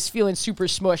I was feeling super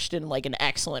smushed in like an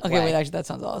excellent way. Okay, wait, actually, that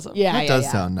sounds awesome. Yeah, That does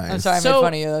sound nice. I'm sorry, I made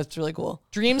fun of you. That's really cool.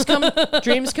 Dreams come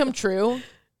true.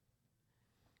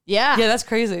 Yeah. Yeah, that's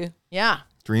crazy. Yeah.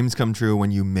 Dreams come true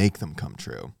when you make them come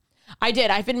true. I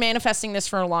did. I've been manifesting this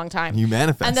for a long time. You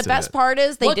manifested And the best part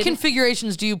is what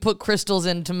configurations do you put crystals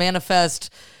in to manifest?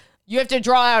 You have to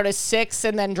draw out a 6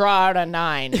 and then draw out a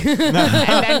 9. And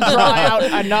then draw out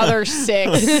another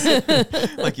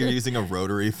 6. Like you're using a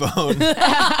rotary phone.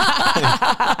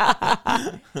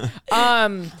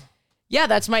 Yeah,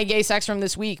 that's my gay sex from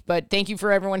this week. But thank you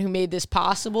for everyone who made this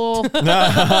possible.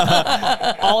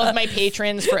 All of my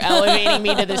patrons for elevating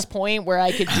me to this point where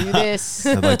I could do this.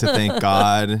 I'd like to thank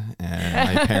God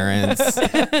and my parents,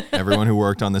 everyone who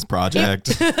worked on this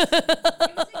project.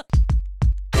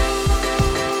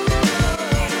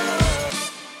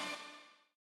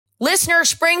 Listener,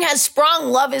 spring has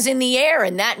sprung, love is in the air,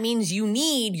 and that means you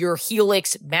need your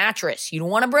Helix mattress. You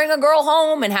don't want to bring a girl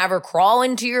home and have her crawl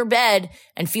into your bed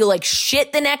and feel like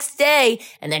shit the next day,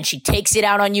 and then she takes it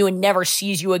out on you and never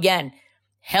sees you again.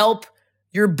 Help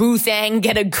your boo thang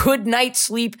get a good night's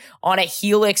sleep on a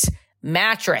Helix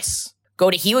mattress.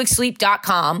 Go to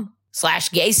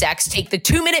helixsleep.com/gaysex, take the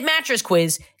 2-minute mattress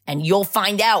quiz, and you'll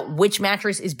find out which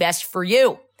mattress is best for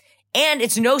you. And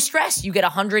it's no stress. You get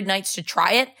 100 nights to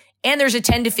try it. And there's a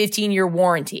 10 to 15 year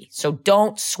warranty. So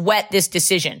don't sweat this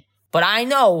decision. But I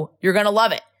know you're going to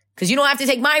love it because you don't have to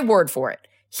take my word for it.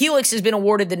 Helix has been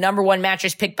awarded the #1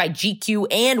 mattress picked by GQ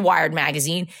and Wired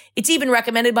Magazine. It's even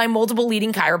recommended by multiple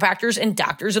leading chiropractors and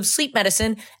doctors of sleep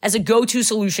medicine as a go-to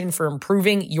solution for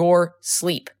improving your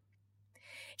sleep.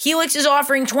 Helix is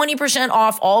offering 20%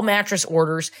 off all mattress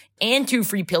orders and 2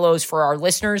 free pillows for our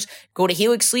listeners. Go to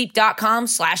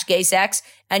helixsleep.com/gaysex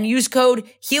and use code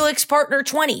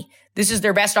HelixPartner20. This is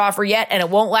their best offer yet, and it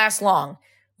won't last long.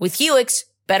 With Helix,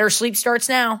 better sleep starts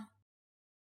now.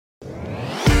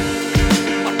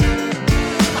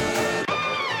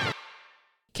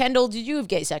 Kendall, did you have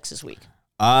gay sex this week?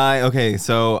 Okay,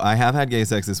 so I have had gay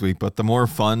sex this week, but the more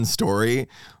fun story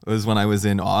was when I was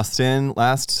in Austin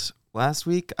last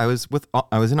week. I was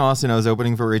in Austin. I was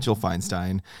opening for Rachel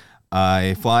Feinstein.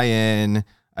 I fly in.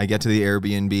 I get to the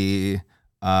Airbnb.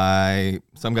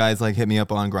 Some guys like hit me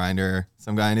up on Grindr.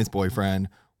 Some guy and his boyfriend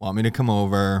want me to come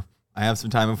over. I have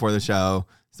some time before the show,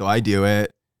 so I do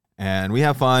it, and we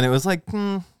have fun. It was like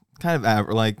kind of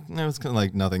like it was kind of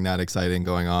like nothing that exciting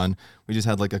going on. We just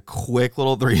had like a quick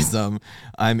little threesome.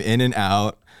 I'm in and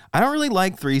out. I don't really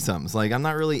like threesomes. Like I'm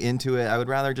not really into it. I would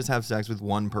rather just have sex with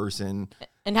one person.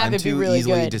 And have it be really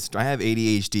good. I have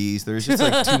ADHD, so there's just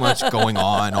like too much going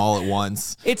on all at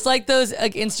once. It's like those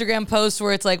like Instagram posts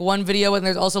where it's like one video and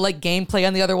there's also like gameplay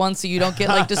on the other one, so you don't get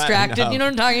like distracted. You know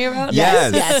what I'm talking about?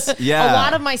 Yes. Yeah. A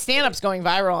lot of my stand-up's going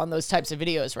viral on those types of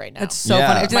videos right now. That's so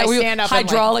funny. My stand-up,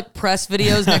 hydraulic press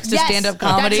videos next to stand-up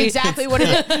comedy. That's exactly what it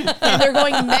is. And they're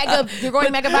going mega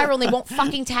viral and they won't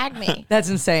fucking tag me. That's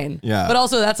insane. Yeah. But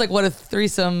also that's like what a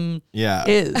threesome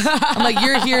is. I'm like,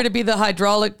 you're here to be the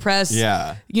hydraulic press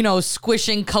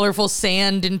squishing colorful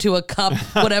sand into a cup,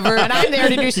 whatever. And I'm there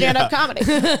to do stand-up comedy.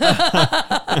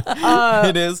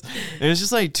 It is. There's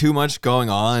just like too much going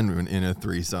on in a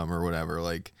threesome or whatever.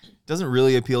 Like, doesn't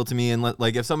really appeal to me. And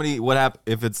like,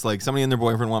 if it's like somebody and their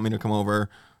boyfriend want me to come over,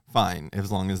 fine,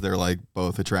 as long as they're like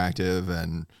both attractive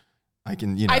and I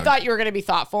can, I thought you were going to be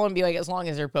thoughtful and be like, as long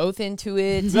as they're both into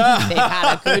it, they've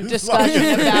had a good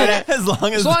discussion about it. As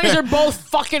long as they're both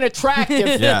fucking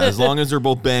attractive. Yeah, as long as they're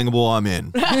both bangable, I'm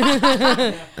in.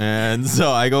 And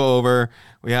so I go over.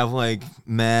 We have like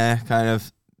meh kind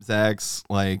of sex.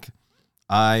 Like,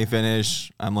 I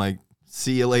finish. I'm like,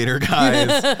 see you later,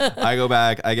 guys. I go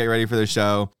back. I get ready for the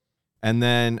show. And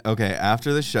then, okay,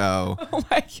 after the show, oh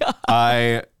my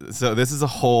God. So this is a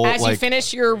whole, as you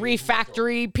finish your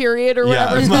refractory period or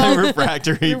whatever it's my called.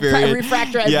 refractory period.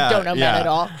 Refractory, I don't know that at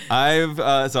all.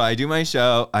 So I do my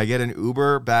show. I get an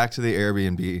Uber back to the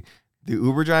Airbnb. The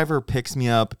Uber driver picks me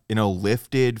up in a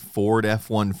lifted Ford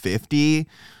F-150.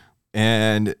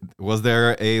 And was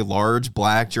there a large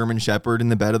black German Shepherd in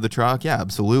the bed of the truck? Yeah,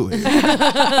 absolutely.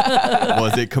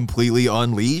 Was it completely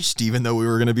unleashed, even though we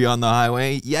were going to be on the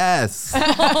highway? Yes.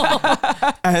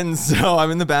 And so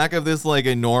I'm in the back of this like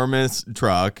enormous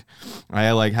truck. I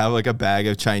like have like a bag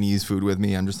of Chinese food with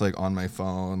me. I'm just like on my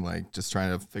phone, like just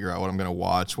trying to figure out what I'm going to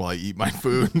watch while I eat my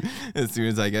food as soon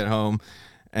as I get home.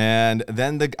 And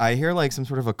then I hear like some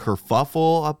sort of a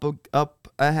kerfuffle up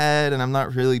ahead, and I'm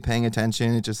not really paying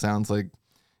attention. It just sounds like,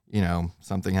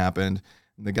 something happened.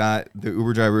 The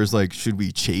Uber driver is like, should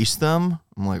we chase them?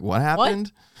 I'm like, what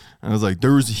happened? What? I was like,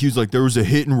 there was a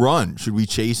hit and run. Should we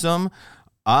chase them?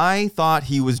 I thought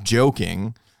he was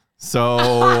joking. So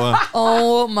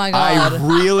oh my God. I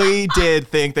really did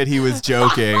think that he was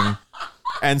joking.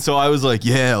 And so I was like,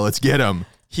 yeah, let's get him.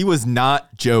 He was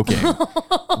not joking.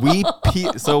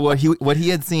 So what he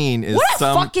had seen is what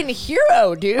a fucking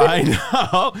hero, dude. I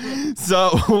know.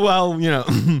 So, well,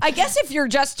 I guess if you're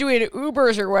just doing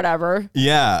Ubers or whatever.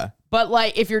 Yeah. But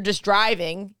like if you're just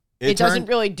driving, it doesn't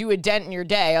really do a dent in your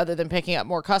day other than picking up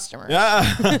more customers.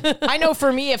 Yeah. I know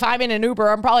for me, if I'm in an Uber,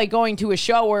 I'm probably going to a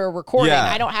show or a recording.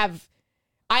 Yeah.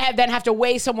 I then have to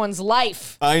weigh someone's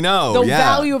life. I know. The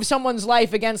value of someone's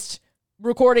life against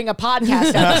recording a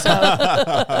podcast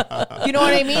episode. You know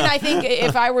what I mean? I think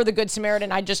if I were the Good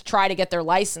Samaritan, I'd just try to get their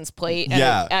license plate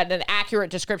and an accurate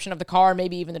description of the car,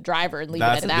 maybe even the driver, and leave it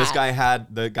at that.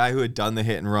 The guy who had done the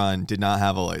hit and run did not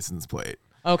have a license plate.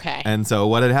 Okay. And so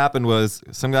what had happened was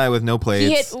some guy with no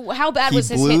plates. How bad was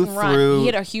his hit and run? He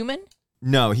hit a human?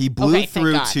 No, he blew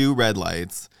through 2 red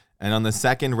lights. And on the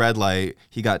second red light,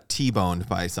 he got T-boned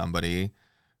by somebody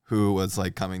who was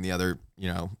like coming the other,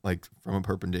 like from a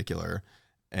perpendicular.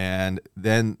 And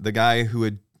then the guy who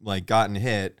had like gotten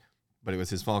hit, but it was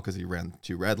his fault because he ran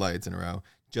 2 red lights in a row,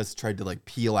 just tried to like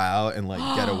peel out and like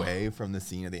get away from the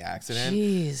scene of the accident.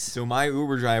 Jeez. So my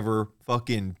Uber driver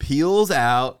fucking peels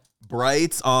out,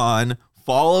 brights on,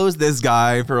 follows this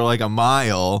guy for like a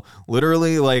mile.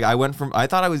 Literally, like I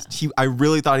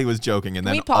really thought he was joking, and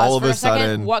then all of a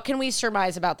sudden, what can we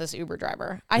surmise about this Uber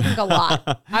driver? I think a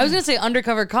lot. I was gonna say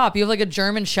undercover cop. You have like a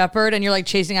German Shepherd, and you're like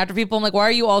chasing after people. I'm like, why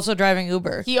are you also driving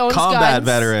Uber? He owns combat guns.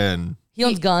 Veteran. He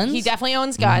owns guns. He definitely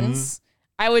owns guns.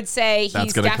 I would say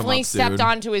he's definitely stepped soon.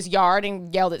 onto his yard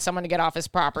and yelled at someone to get off his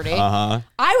property. Uh-huh.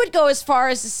 I would go as far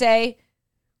as to say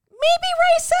maybe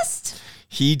racist.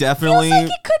 He definitely feels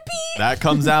like it could be. That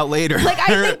comes out later. Like I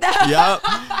think that. Yep.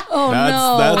 Oh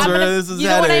no. That's where this is heading. You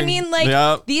know what I mean? Like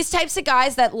yep. these types of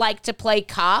guys that like to play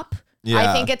cop.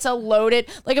 Yeah. I think it's a loaded.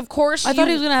 Like of course. I thought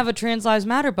he was gonna have a Trans Lives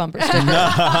Matter bumper sticker.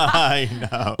 I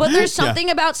know. But there's something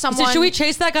about someone. So should we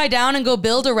chase that guy down and go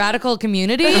build a radical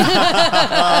community?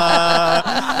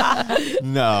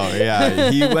 No,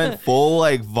 yeah, he went full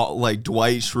like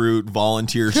Dwight Schrute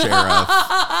volunteer sheriff.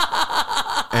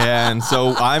 And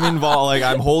so I'm involved, like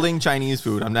I'm holding Chinese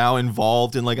food. I'm now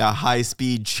involved in like a high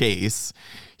speed chase.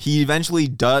 He eventually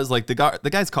does, like the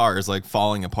guy's car is like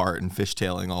falling apart and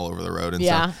fishtailing all over the road and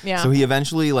stuff. Yeah. So he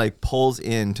eventually like pulls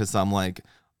into some like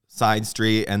side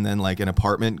street and then like an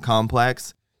apartment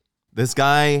complex. This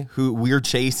guy who we're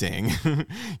chasing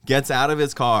gets out of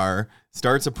his car,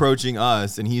 starts approaching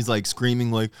us, and he's like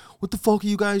screaming like, what the fuck are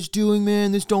you guys doing,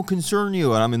 man? This don't concern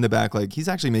you. And I'm in the back like, he's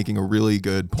actually making a really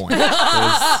good point. This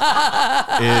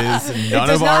is none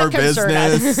of our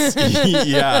business.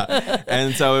 Yeah.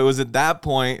 And so it was at that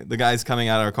point, the guy's coming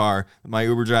out of our car. My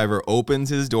Uber driver opens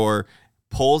his door,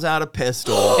 pulls out a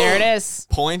pistol. There it is.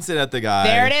 Points it at the guy.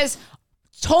 There it is.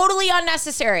 Totally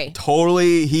unnecessary.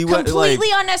 Totally, he went Completely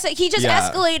unnecessary. He just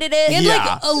escalated it. And Yeah.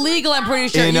 like illegal, I'm pretty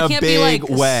sure. In You a can't be like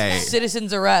big way.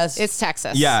 citizen's arrest. It's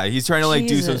Texas. Yeah, he's trying to like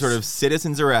do some Jesus. sort of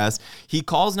citizen's arrest. He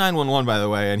calls 911, by the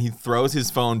way, and he throws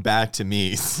his phone back to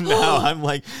me. So now I'm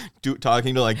like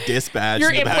talking to like dispatch.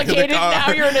 You're in the back of the implicated car.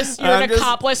 now. You're an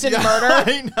accomplice in murder.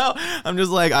 I know. I'm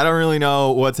just like, I don't really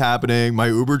know what's happening. My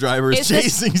Uber driver is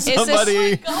chasing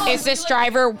somebody.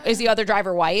 Is the other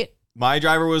driver white? My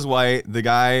driver was white. The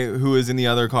guy who was in the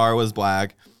other car was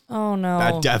black. oh no.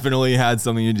 That definitely had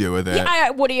something to do with it.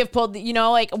 Would he have pulled?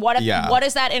 Like what? If, Yeah. What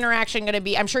is that interaction going to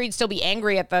be? I'm sure he'd still be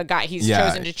angry at the guy he's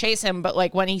chosen to chase him. But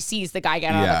like when he sees the guy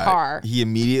get out of the car, he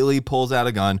immediately pulls out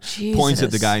a gun, Jesus. points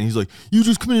at the guy, and he's like, "You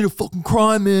just committed a fucking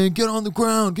crime, man. Get on the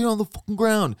ground. Get on the fucking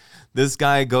ground." This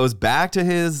guy goes back to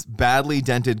his badly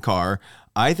dented car.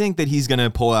 I think that he's gonna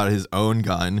pull out his own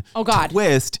gun. Oh, God.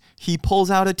 Twist. He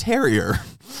pulls out a terrier.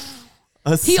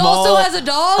 He also has a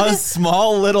dog? A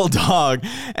small little dog.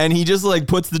 And he just like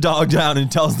puts the dog down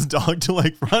and tells the dog to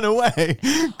like run away.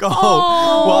 Go.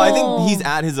 Oh. Well, I think he's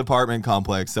at his apartment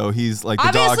complex. So he's like, the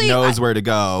Obviously, dog knows where to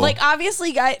go. like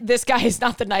obviously, this guy is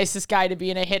not the nicest guy to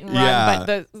be in a hit and run. Yeah.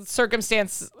 But the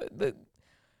circumstance,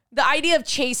 the idea of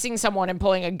chasing someone and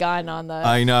pulling a gun on the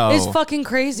I know. It's fucking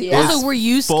crazy. Yeah. Also, were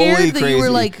you Fully scared that you were crazy.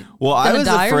 like, well, I gonna was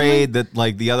die or afraid that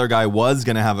like the other guy was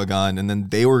gonna have a gun, and then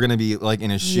they were gonna be like in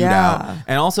a shootout. Yeah.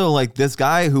 And also, like this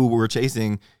guy who we're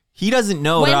chasing, he doesn't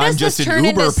know When that I'm does just this an turn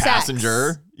Uber into sex?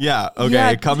 passenger. Yeah. Okay. Yeah.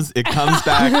 It comes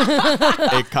back.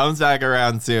 It comes back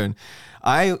around soon.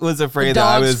 I was afraid that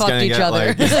I dogs was fucked gonna each get other.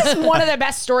 like. This is one of the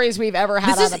best stories we've ever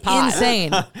had This on is the pod.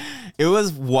 insane. It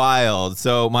was wild.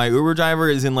 So my Uber driver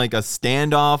is in like a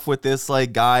standoff with this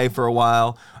like guy for a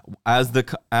while. As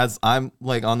I'm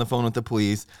like on the phone with the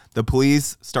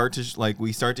police start to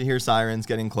we start to hear sirens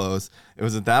getting close. It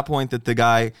was at that point that the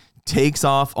guy takes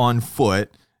off on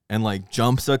foot and like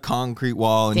jumps a concrete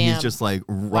wall, and Damn. he's just like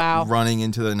Wow. running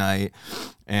into the night.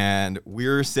 And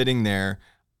we're sitting there.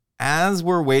 As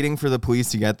we're waiting for the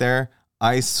police to get there,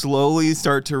 I slowly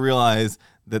start to realize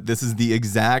that this is the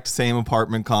exact same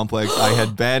apartment complex I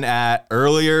had been at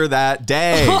earlier that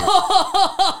day.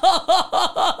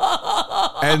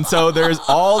 And so there's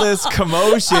all this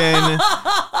commotion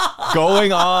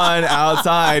going on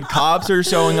outside. Cops are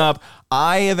showing up.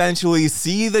 I eventually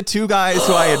see the two guys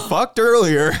who I had fucked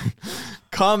earlier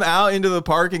come out into the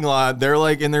parking lot. They're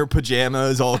like in their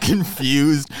pajamas, all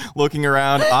confused, looking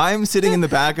around. I'm sitting in the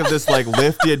back of this like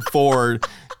lifted Ford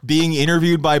being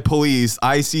interviewed by police.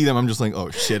 I see them. I'm just like,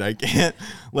 oh shit, I can't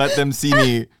let them see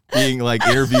me being like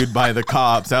interviewed by the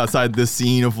cops outside the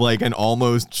scene of like an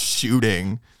almost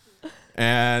shooting.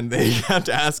 And they kept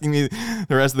asking me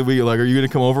the rest of the week, like, are you going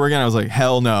to come over again? I was like,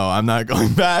 hell no, I'm not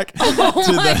going back to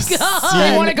the scene.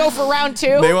 They want to go for round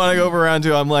two? They want to go for round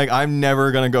two. I'm like, I'm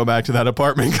never going to go back to that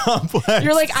apartment complex.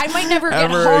 You're like, I might never get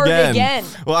ever hard again.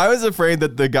 Well, I was afraid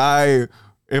that the guy,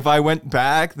 if I went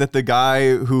back, that the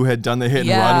guy who had done the hit and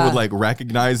Yeah. run would like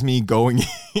recognize me going in.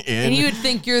 And he would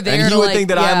think you're there And he to would like, think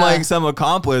that I'm yeah. like some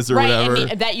accomplice or Right, whatever.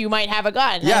 and that you might have a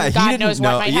gun. Yeah, and he God didn't knows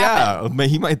know. what might happen. Yeah,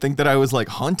 he might think that I was like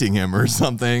hunting him or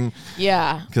something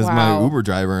Yeah. because Wow. my Uber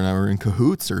driver and I were in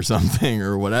cahoots or something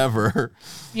or whatever.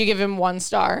 You give him 1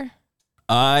 star.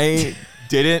 I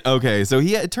didn't. Okay, so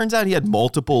it turns out he had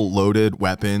multiple loaded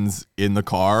weapons in the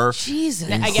car. Jesus.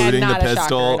 Again, Including not the a shocker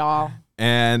pistol. at all.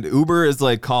 And Uber is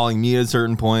like calling me at a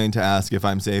certain point to ask if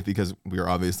I'm safe because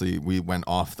we went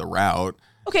off the route.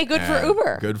 Okay, good for And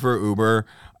Uber. Good for Uber.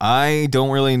 I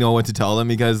don't really know what to tell them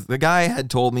because the guy had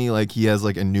told me like he has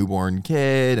like a newborn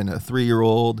kid and a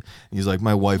 3-year-old. He's like,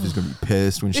 my wife is going to be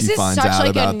pissed when This she is finds such out like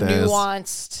about a this.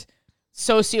 nuanced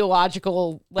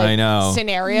sociological like I know.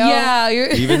 scenario. Yeah, you're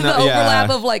Even the though- yeah. overlap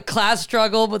of like class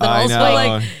struggle, but then I also know.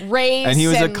 like Race And he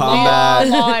was a law, combat-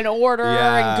 law and order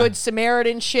Yeah. and good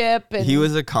Samaritanship. And He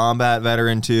was a combat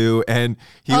veteran too, and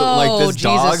he Oh, like this Jesus,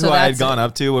 dog so who I had that's gone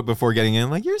up to before getting in,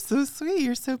 like, you're so sweet,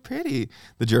 you're so pretty.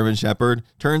 The German Shepherd.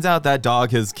 Turns out that dog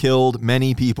has killed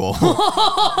many people.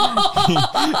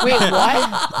 Wait,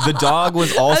 what? The dog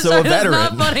was also sorry, a that's veteran.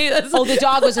 not funny. That's Oh, the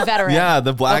dog was a veteran. Yeah,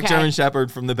 the black Okay. German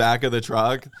Shepherd from the back of the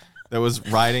truck that was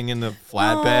riding in the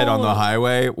flatbed on the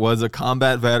highway was a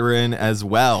combat veteran as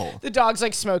well. The dog's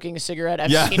like smoking a cigarette.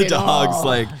 I've Yeah, seen the it. dog's Oh.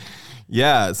 like,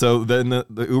 yeah. So then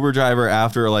the Uber driver,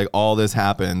 after like all this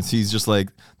happens, he's just like,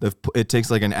 it takes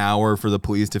like an hour for the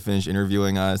police to finish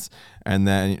interviewing us. And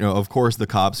then, of course, the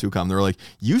cops who come, they're like,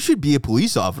 you should be a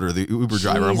police officer, the Uber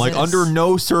driver. I'm like, Jesus. under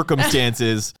no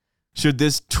circumstances should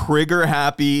this trigger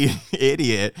happy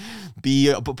idiot be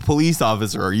a police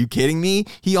officer. Are you kidding me?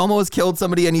 He almost killed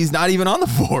somebody and he's not even on the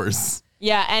force.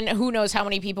 Yeah, and who knows how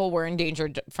many people were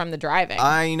endangered from the driving.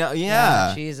 I know.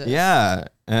 Yeah. Jesus. Yeah.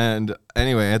 And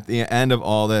anyway, at the end of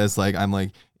all this, like, I'm like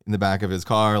in the back of his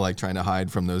car, like trying to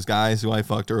hide from those guys who I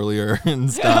fucked earlier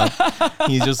and stuff.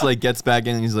 He just like gets back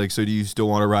in and he's like, so do you still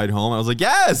want to ride home? I was like,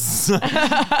 yes,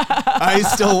 I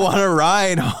still want to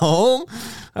ride home.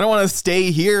 I don't want to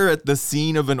stay here at the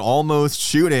scene of an almost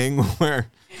shooting where.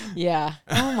 Yeah.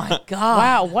 Oh my God.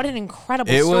 Wow, what an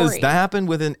incredible story. That happened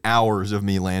within hours of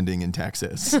me landing in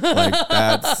Texas. Like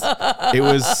it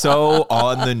was so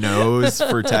on the nose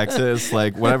for Texas.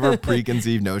 Like whatever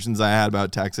preconceived notions I had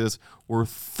about Texas were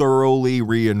thoroughly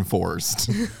reinforced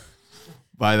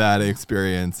by that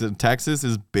experience. Texas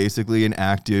is basically an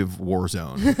active war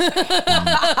zone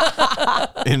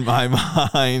in my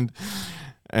mind.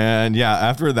 And yeah,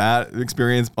 after that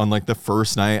experience on like the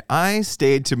first night, I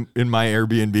stayed in my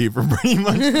Airbnb for pretty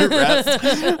much the rest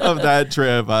of that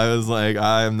trip. I was like,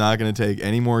 I am not going to take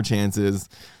any more chances.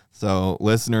 So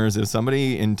listeners, if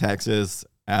somebody in Texas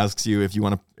asks you if you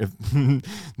want to,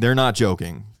 if they're not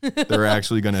joking, they're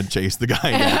actually going to chase the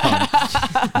guy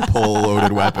down, pull a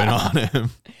loaded weapon on him.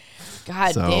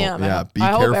 God So, damn. yeah, be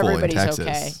I hope careful in everybody's Texas.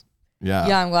 okay. Yeah.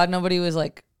 Yeah, I'm glad nobody was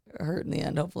like hurt in the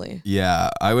end, hopefully. Yeah,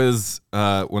 I was,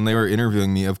 when they were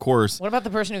interviewing me, of course, What about the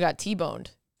person who got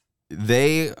T-boned?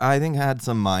 they, I think, had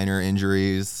some minor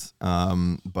injuries,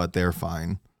 but they're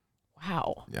fine.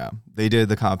 Wow. Yeah,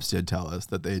 the cops did tell us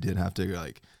that they did have to,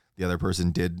 like, the other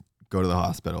person did go to the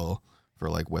hospital for,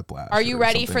 like, whiplash. Are you or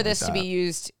ready something for like this to that. be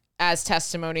used as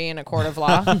testimony in a court of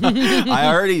law?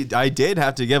 I did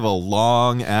have to give a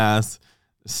long ass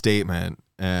statement,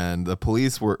 and the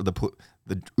police were, the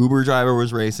Uber driver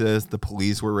was racist. The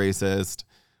police were racist.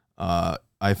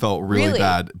 I felt really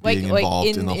bad being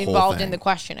involved in the whole involved thing. in the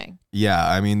questioning. Yeah,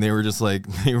 I mean, they were just like,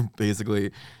 they were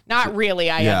basically. Not really.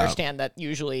 I Yeah. understand that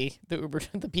usually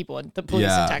the people in the police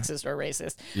Yeah. in Texas are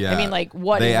racist. Yeah, I mean, like,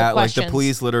 what they is the like questions? the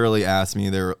police literally asked me,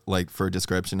 they were like, for a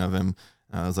description of him.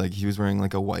 I was like, he was wearing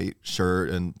like a white shirt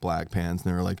and black pants,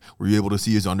 and they were like, were you able to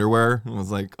see his underwear? And I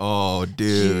was like, oh,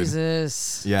 dude.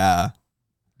 Jesus. Yeah,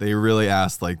 they really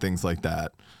asked like things like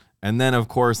that. And then of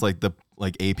course, like the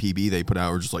APB they put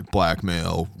out were just like black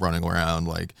male running around.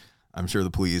 Like, I'm sure the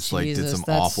police like did Jesus, some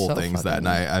that's awful so things that fucking-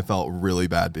 night. I felt really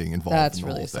bad being involved That's in the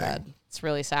really whole thing. sad. It's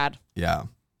really sad. Yeah.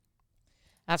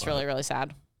 That's really, really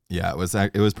sad. Yeah, it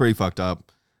was pretty fucked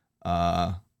up.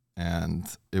 And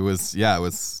it was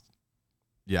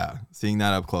seeing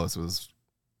that up close was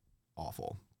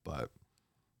awful. But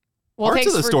Well, parts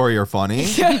of thanks the for- story are funny.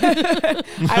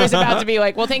 I was about to be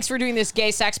like, well, thanks for doing this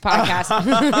gay sex podcast.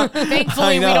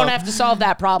 Thankfully, we know. don't have to solve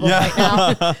that problem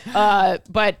Yeah. right now.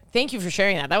 But thank you for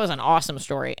sharing that. That was an awesome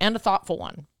story and a thoughtful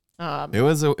one. It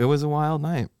was a wild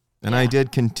night. And I did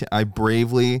I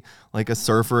bravely, like a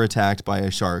surfer attacked by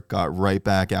a shark, got right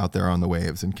back out there on the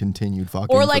waves and continued fucking.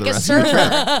 Or for like the a rest of the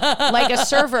server, trip. like a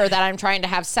server that I'm trying to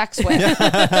have sex with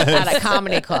at a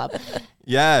comedy club.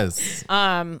 Yes.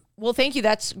 Well, thank you.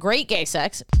 That's great gay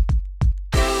sex.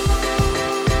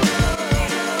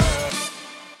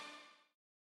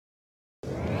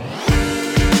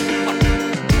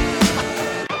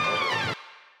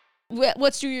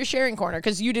 Let's do your sharing corner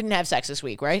because you didn't have sex this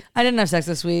week, right? I didn't have sex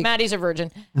this week. Maddie's a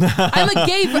virgin. I'm a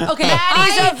gay. Okay,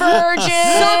 Maddie's a virgin.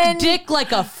 Suck dick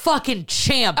like a fucking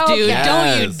champ, Okay. dude.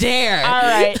 Don't you Yes. dare. All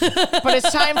right, but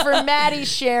it's time for Maddie's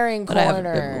sharing But I have a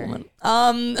good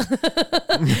corner.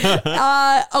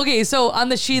 one. Okay, so on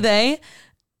the she they,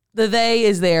 the they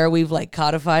is there. We've like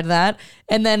codified that.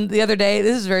 And then the other day,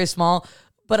 this is very small,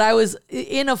 but I was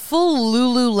in a full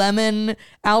Lululemon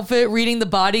outfit reading The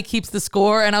Body Keeps the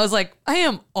Score, and I was like, I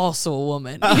am also a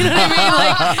woman. You know what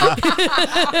I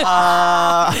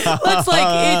mean? Like, it's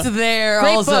like it's there.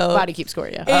 Great also, book, Body Keeps Score.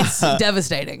 Yeah. it's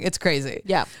devastating. It's crazy.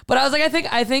 Yeah. But I was like,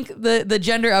 I think the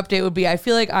gender update would be, I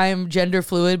feel like I am gender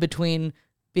fluid between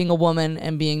being a woman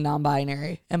and being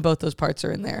non-binary, and both those parts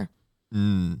are in there.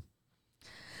 I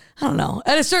don't know.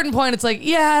 At a certain point, it's like,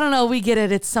 yeah, I don't know. We get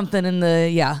it. It's something in the,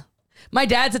 yeah. My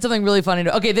dad said something really funny.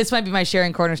 Okay, this might be my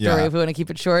sharing corner story Yeah. if we want to keep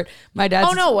it short. My dad.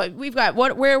 Oh no, we've got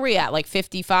where are we at? Like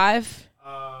 55?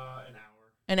 An hour.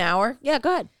 An hour? Yeah,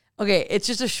 go ahead. Okay, it's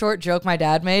just a short joke my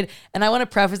dad made. And I want to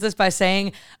preface this by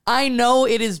saying, I know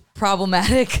it is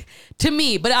problematic to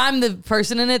me, but I'm the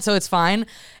person in it, so it's fine.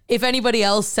 If anybody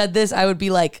else said this, I would be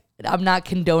like, I'm not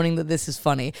condoning that this is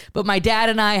funny, but my dad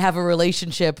and I have a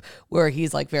relationship where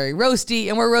he's like very roasty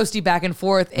and we're roasty back and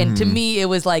forth. And to me, it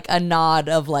was like a nod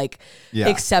of like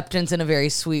acceptance in a very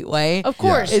sweet way. Of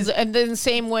course. And in the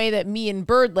same way that me and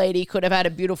Bird Lady could have had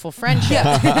a beautiful friendship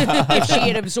if she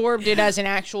had absorbed it as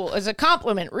as a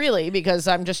compliment, really, because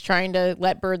I'm just trying to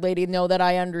let Bird Lady know that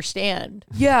I understand.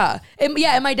 Yeah. And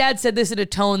my dad said this in a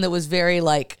tone that was very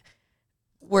like,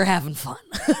 we're having fun.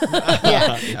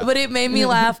 But it made me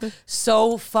laugh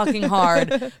so fucking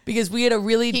hard because we had a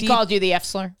really He called you the F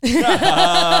slur. We're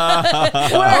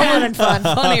having fun.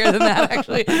 Funnier than that,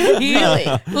 actually. Really?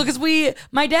 Well, because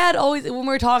my dad always, when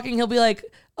we're talking, he'll be like,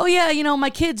 oh yeah, my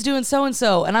kid's doing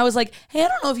so-and-so. And I was like, hey, I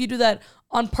don't know if you do that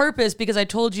on purpose because I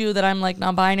told you that I'm like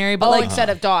non-binary, but like instead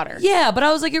of daughter. Yeah, but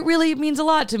I was like, it really means a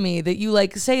lot to me that you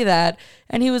like say that.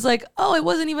 And he was like, oh, it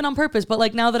wasn't even on purpose. But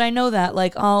like, now that I know that,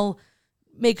 like, I'll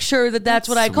make sure that that's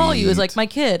what I call you, is like my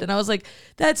kid. And I was like,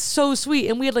 that's so sweet.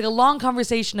 And we had like a long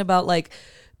conversation about like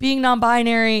being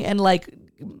non-binary and like,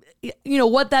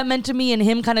 what that meant to me. And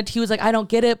him he was like, I don't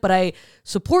get it, but I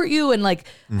support you. And like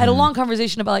had a long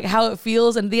conversation about like how it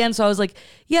feels. And at the end, so I was like,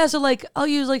 yeah, so like I'll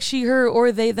use like she, her,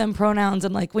 or they, them pronouns.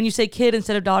 And like when you say kid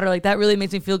instead of daughter, like that really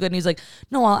makes me feel good. And he's like,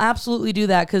 no, I'll absolutely do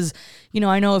that. Cause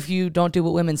I know if you don't do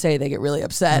what women say, they get really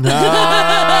upset.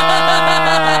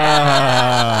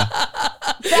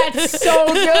 That's so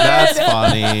good. That's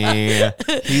funny.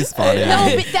 He's funny.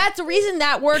 No, but that's the reason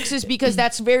that works is because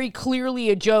that's very clearly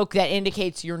a joke that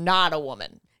indicates you're not a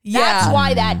woman. That's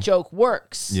why that joke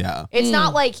works. Yeah. It's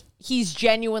not like he's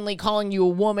genuinely calling you a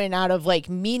woman out of like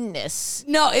meanness.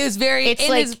 No, it was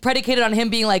it's predicated on him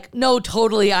being like, no,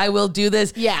 totally, I will do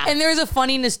this. Yeah. And there's a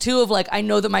funniness too of like, I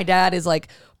know that my dad is like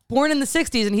born in the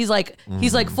 60s and he's like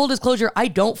full disclosure, I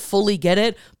don't fully get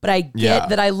it, but I get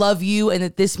that I love you and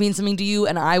that this means something to you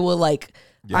and I will like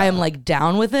I am like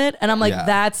down with it. And I'm like,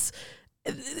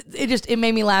 it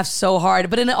made me laugh so hard.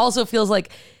 But then it also feels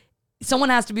like someone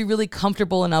has to be really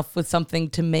comfortable enough with something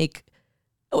to make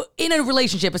in a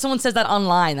relationship. If someone says that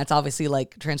online, that's obviously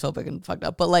like transphobic and fucked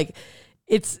up. But like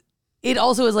it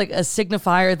also is like a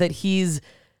signifier that he's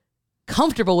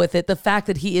comfortable with it, the fact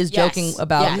that he is joking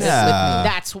about this with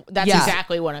me. That's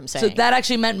exactly what I'm saying. So that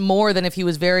actually meant more than if he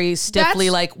was very stiffly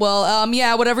like, well,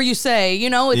 whatever you say,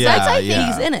 it's I think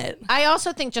he's in it. I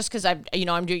also think just because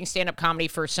I'm doing stand-up comedy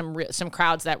for some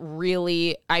crowds that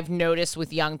really I've noticed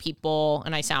with young people,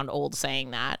 and I sound old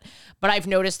saying that, but I've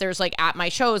noticed there's like at my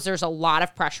shows, there's a lot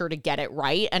of pressure to get it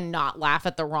right and not laugh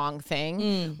at the wrong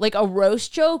thing. Like a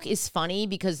roast joke is funny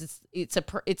because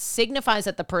it signifies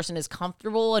that the person is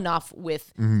comfortable enough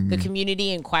with the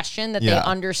community in question that they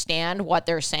understand what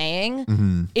they're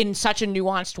saying in such a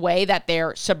nuanced way that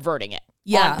they're subverting it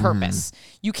on purpose.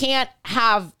 You can't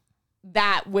have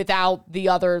that without the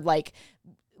other, like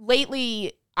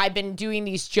lately I've been doing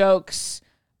these jokes.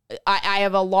 I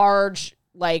have a large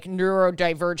like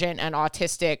neurodivergent and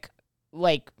autistic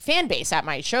like fan base at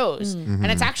my shows. And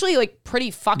it's actually like pretty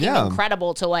fucking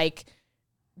incredible to like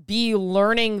be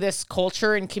learning this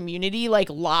culture and community like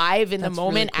live in the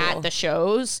moment really cool. At the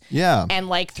shows. Yeah. And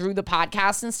like through the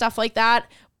podcast and stuff like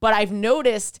that. But I've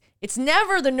noticed it's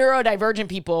never the neurodivergent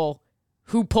people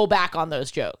who pull back on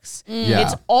those jokes.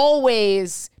 It's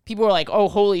always people are like, oh,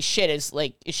 holy shit, is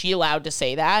she allowed to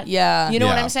say that? Yeah. You know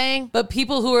what I'm saying? But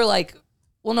people who are like,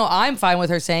 well, no, I'm fine with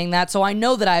her saying that, so I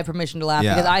know that I have permission to laugh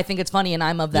because I think it's funny and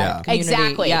I'm of that community.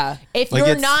 Exactly. Yeah. If like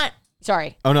you're not,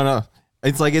 sorry. Oh, no.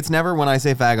 It's like, it's never, when I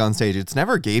say fag on stage, it's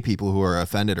never gay people who are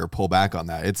offended or pull back on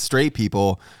that. It's straight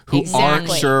people who aren't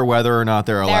sure whether or not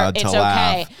they're allowed to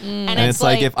laugh. And it's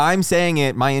like, if I'm saying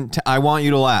it, I want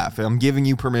you to laugh. I'm giving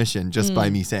you permission just by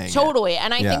me saying it. Totally.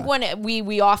 And I think when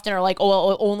we often are like, oh,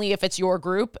 well, only if it's your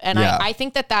group. And I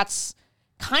think that's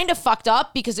kind of fucked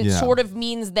up because it sort of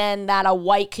means then that a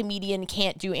white comedian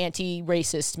can't do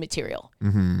anti-racist material.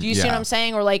 Do you see what I'm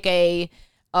saying? Or like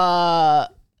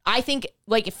I think,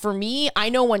 like, for me, I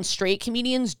know when straight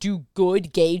comedians do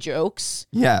good gay jokes.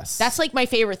 Yes. That's, like, my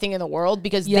favorite thing in the world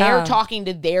because they're talking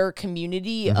to their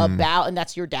community about, and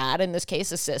that's your dad, in this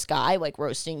case, a cis guy, like,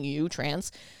 roasting you,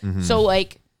 trans. So,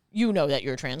 like, you know that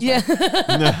you're trans. Yeah.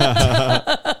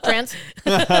 Trans.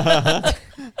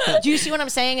 Do you see what I'm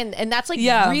saying? And that's, like,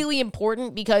 really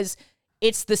important because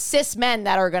it's the cis men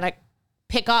that are going to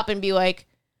pick up and be like,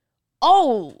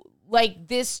 oh, like,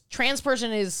 this trans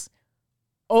person is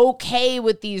okay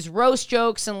with these roast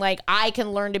jokes and like I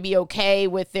can learn to be okay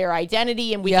with their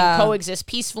identity and we can coexist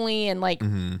peacefully and like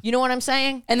you know what I'm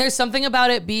saying? And there's something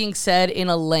about it being said in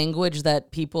a language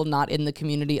that people not in the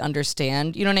community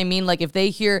understand. You know what I mean? Like if they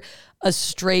hear a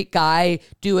straight guy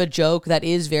do a joke that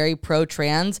is very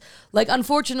pro-trans, like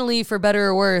unfortunately for better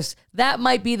or worse, that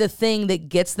might be the thing that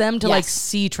gets them to like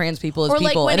see trans people as Or,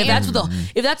 like, people. when And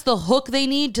if that's the hook they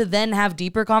need to then have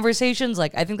deeper conversations,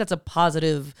 like I think that's a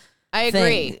positive I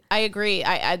agree. thing. I agree.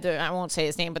 I won't say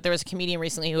his name, but there was a comedian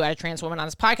recently who had a trans woman on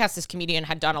his podcast. This comedian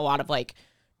had done a lot of like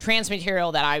trans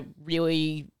material that I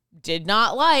really did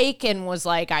not like and was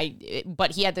like,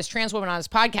 but he had this trans woman on his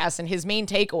podcast and his main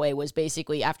takeaway was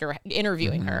basically after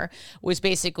interviewing her was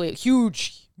basically a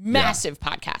huge, massive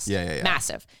podcast. Yeah.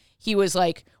 Massive. He was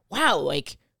like, wow,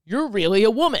 like you're really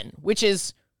a woman, which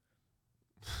is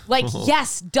like,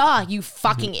 yes, duh, you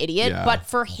fucking idiot. Yeah. But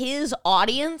for his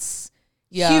audience,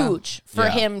 huge for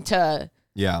him to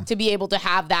be able to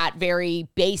have that very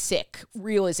basic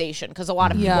realization because a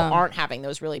lot of people aren't having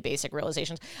those really basic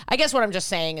realizations. I guess what I'm just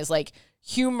saying is like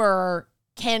humor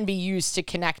can be used to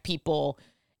connect people.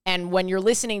 And when you're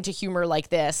listening to humor like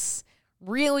this,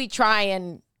 really try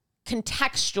and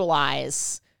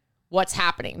contextualize what's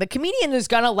happening. The comedian is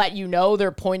going to let you know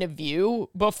their point of view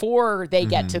before they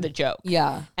get to the joke.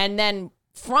 Yeah. And then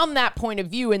from that point of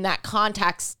view in that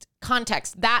context,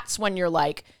 that's when you're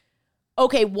like,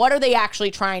 okay, what are they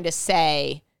actually trying to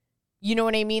say? You know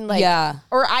what I mean? Like,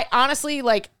 or I honestly,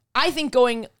 like, I think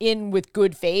going in with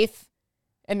good faith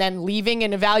and then leaving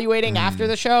and evaluating after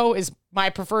the show is my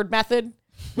preferred method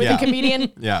with a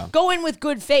comedian. Go in with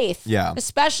good faith. Yeah.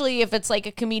 Especially if it's like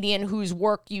a comedian whose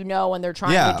work you know and they're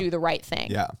trying to do the right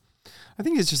thing. Yeah. I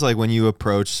think it's just like when you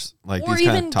approach like Or these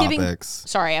kind even of giving, topics.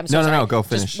 sorry, I'm so sorry. No, go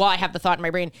finish. Just while I have the thought in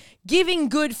my brain, giving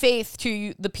good faith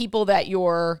to the people that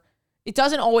it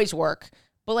doesn't always work,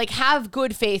 but like have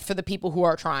good faith for the people who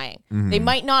are trying. They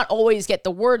might not always get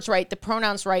the words right, the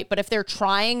pronouns right, but if they're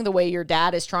trying the way your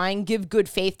dad is trying, give good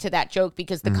faith to that joke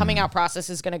because the coming out process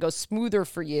is going to go smoother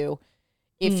for you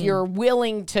if you're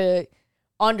willing to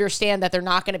understand that they're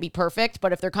not going to be perfect,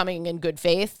 but if they're coming in good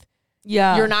faith,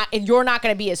 you're not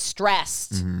going to be as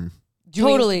stressed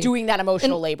doing that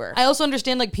emotional labor. I also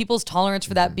understand like people's tolerance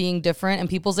for that being different and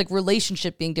people's like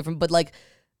relationship being different, but like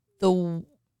the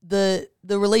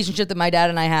relationship that my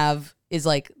dad and I have is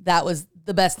like that was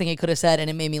the best thing he could have said and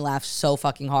it made me laugh so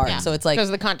fucking hard. So it's like because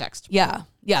of the context. Yeah,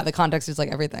 the context is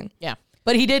like everything. Yeah.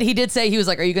 But he did say, he was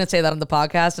like, are you going to say that on the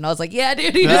podcast? And I was like, yeah,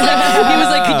 dude. He was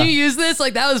like, could you use this?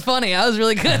 Like, that was funny. That was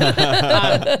really good.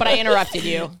 But I interrupted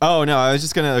you. Oh, no, I was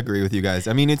just going to agree with you guys.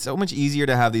 I mean, it's so much easier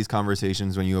to have these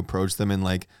conversations when you approach them in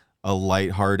like a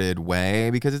lighthearted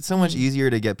way because it's so much easier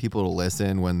to get people to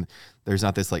listen when there's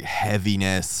not this like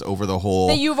heaviness over the whole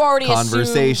that you've already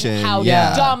conversation. How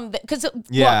dumb, because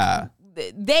Yeah.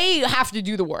 they have to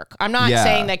do the work. I'm not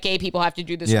saying that gay people have to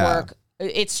do this work.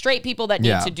 It's straight people that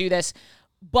need to do this.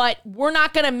 But we're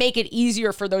not going to make it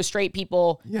easier for those straight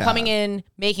people coming in,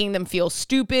 making them feel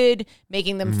stupid,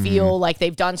 making them feel like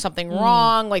they've done something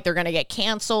wrong, like they're going to get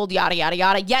canceled, yada, yada,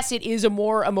 yada. Yes, it is a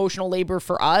more emotional labor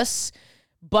for us.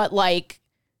 But like,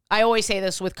 I always say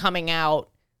this with coming out,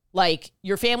 like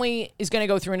your family is going to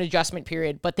go through an adjustment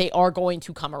period, but they are going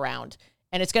to come around.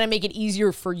 And it's going to make it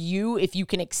easier for you if you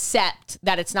can accept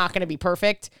that it's not going to be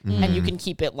perfect and you can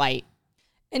keep it light.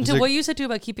 And to what you said too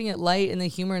about keeping it light and the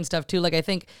humor and stuff too, like I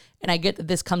think, and I get that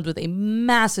this comes with a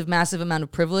massive, massive amount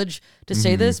of privilege to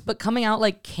say this, but coming out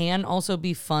like can also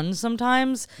be fun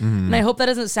sometimes. And I hope that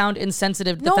doesn't sound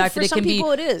insensitive to the fact that it can be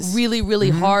really, really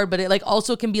hard, but it like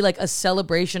also can be like a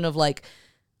celebration of like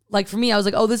for me, I was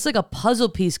like, oh, this is like a puzzle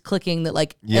piece clicking that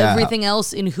like everything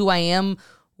else in who I am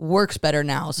works better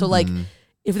now. So like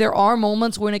if there are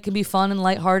moments when it can be fun and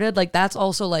lighthearted, like that's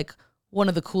also like one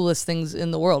of the coolest things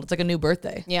in the world. It's like a new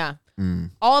birthday. Yeah.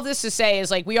 All of this to say is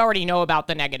like, we already know about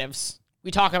the negatives.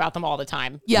 We talk about them all the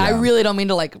time. Yeah, I really don't mean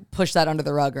to like push that under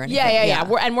the rug or anything. Yeah.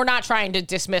 We're not trying to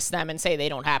dismiss them and say they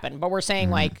don't happen, but we're saying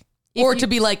like, or to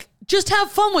be like, just have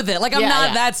fun with it. Like, I'm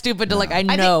not that stupid to like, I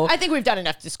know. I think we've done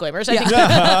enough disclaimers. I think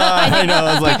I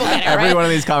know. It's like get it, every right? one of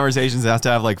these conversations has to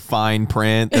have like fine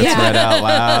print that's read out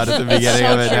loud at the beginning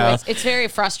of it now. It's very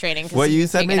frustrating. What you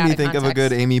said take it made out me of think of a context.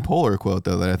 good Amy Poehler quote,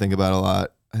 though, that I think about a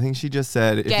lot. I think she just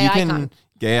said, if Gay you can, icon.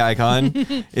 gay icon,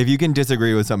 if you can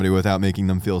disagree with somebody without making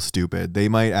them feel stupid, they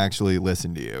might actually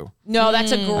listen to you. No,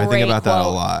 that's a great I think about that a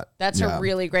quote. lot. That's a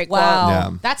really great Wow.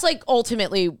 quote. Yeah. That's like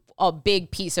ultimately a big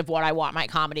piece of what I want my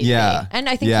comedy to be. And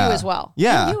I think you as well.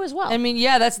 Yeah. And you as well. I mean,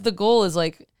 yeah, that's the goal is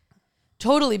like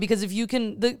totally, because if you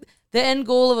can, the end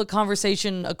goal of a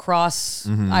conversation across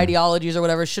ideologies or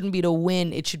whatever shouldn't be to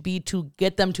win. It should be to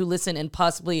get them to listen and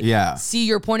possibly see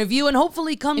your point of view and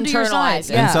hopefully come to your side. Internalize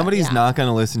it. And somebody's not going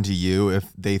to listen to you if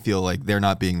they feel like they're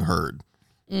not being heard.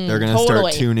 They're going to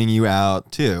start tuning you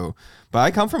out too. But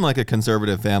I come from like a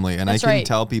conservative family, and I can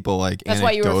tell people like that's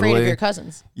why you were afraid of your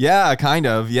cousins. Yeah, kind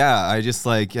of. Yeah, I just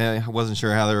like I wasn't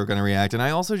sure how they were going to react, and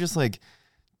I also just like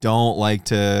don't like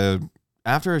to.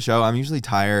 After a show, I'm usually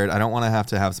tired. I don't want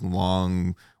to have some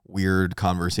long, weird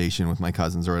conversation with my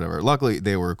cousins or whatever. Luckily,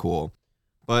 they were cool.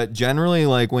 But generally,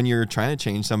 like when you're trying to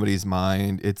change somebody's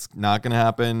mind, it's not going to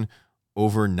happen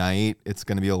overnight. It's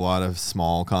going to be a lot of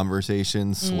small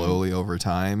conversations slowly over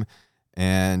time.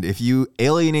 And if you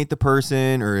alienate the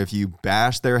person or if you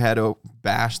bash their head,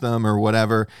 bash them or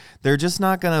whatever, they're just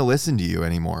not going to listen to you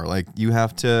anymore. Like you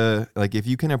have to, like if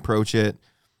you can approach it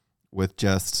with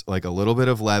just like a little bit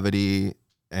of levity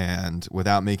and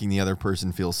without making the other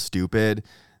person feel stupid,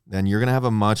 then you're going to have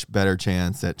a much better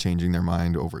chance at changing their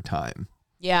mind over time.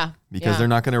 Yeah. Because they're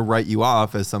not going to write you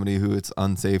off as somebody who it's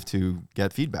unsafe to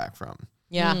get feedback from.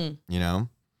 Yeah. You know?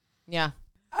 Yeah.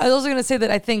 I was also going to say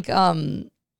that I think,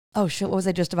 oh shit, what was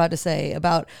I just about to say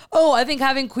about, I think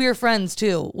having queer friends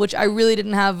too, which I really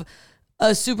didn't have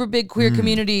a super big queer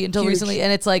community until recently.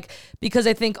 And it's like, because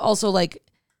I think also like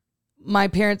my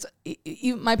parents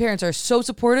are so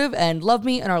supportive and love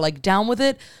me and are like down with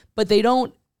it, but they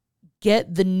don't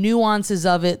get the nuances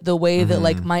of it the way that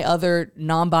like my other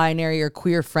non-binary or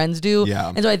queer friends do. Yeah.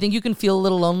 And so I think you can feel a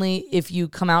little lonely if you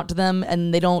come out to them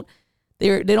and they don't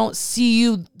see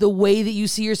you the way that you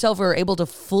see yourself or are able to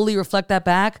fully reflect that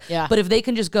back. Yeah. But if they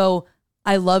can just go,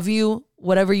 I love you,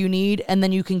 whatever you need, and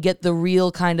then you can get the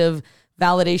real kind of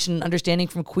validation and understanding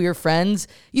from queer friends.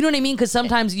 You know what I mean? Because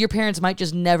sometimes your parents might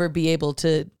just never be able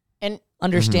to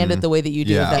understand it the way that you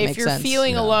do, if that makes sense. If you're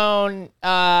feeling alone,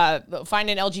 find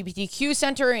an LGBTQ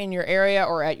center in your area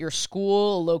or at your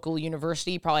school. A local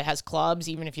university probably has clubs.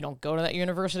 Even if you don't go to that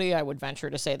university, I would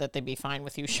venture to say that they'd be fine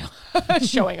with you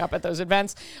showing up at those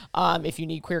events if you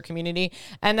need queer community.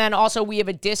 And then also we have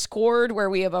a Discord where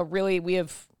we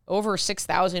have over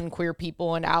 6,000 queer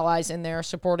people and allies in there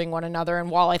supporting one another. And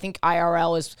while I think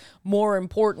IRL is more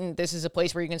important, this is a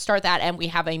place where you can start that. And we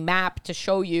have a map to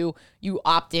show you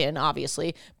opt in,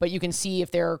 obviously, but you can see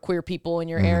if there are queer people in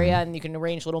your area and you can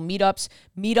arrange little meetups.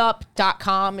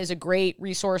 Meetup.com is a great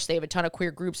resource. They have a ton of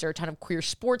queer groups. There are a ton of queer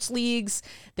sports leagues.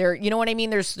 You know what I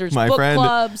mean? There's book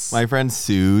clubs. My friend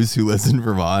Suze, who lives in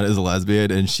Vermont, is a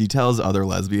lesbian, and she tells other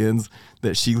lesbians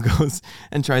that she goes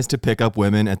and tries to pick up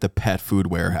women at the pet food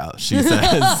warehouse. She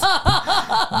says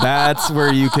that's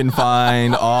where you can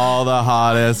find all the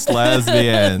hottest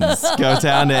lesbians. Go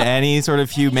down to any sort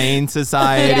of humane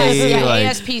society.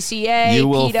 ASPCA. You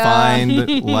will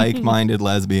find like-minded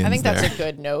lesbians. I think that's there. a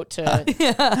good note to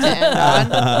end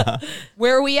on.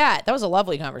 Where are we at? That was a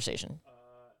lovely conversation.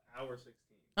 Hour 16.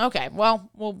 Okay, well,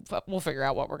 we'll figure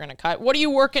out what we're gonna cut. What are you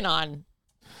working on?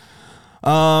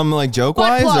 Like joke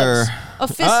wise or a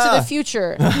fist to the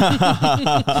future.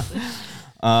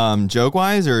 Joke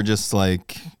wise or just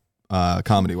like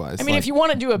comedy wise? I mean, if you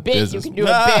want to do a bit, business. You can do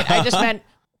a bit. I just meant,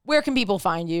 where can people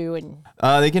find you? And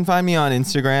they can find me on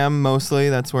Instagram mostly.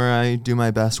 That's where I do my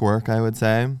best work, I would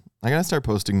say. I gotta start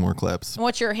posting more clips.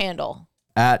 What's your handle?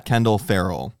 At Kendall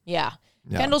Farrell. Yeah.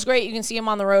 Kendall's great. You can see him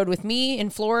on the road with me in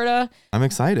Florida. I'm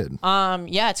excited.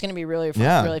 It's gonna be really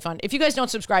fun. Really fun. If you guys don't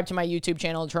subscribe to my YouTube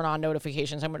channel and turn on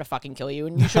notifications, I'm gonna fucking kill you.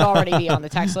 And you should already be on the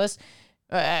text list.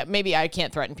 Maybe I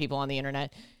can't threaten people on the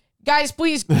internet. Guys,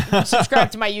 please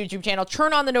subscribe to my YouTube channel.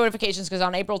 Turn on the notifications because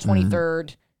on April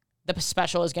 23rd, the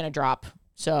special is gonna drop.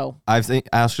 So I've seen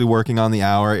Ashley working on the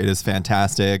hour. It is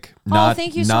fantastic.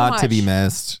 Thank you so much. Not to be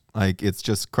missed. Like it's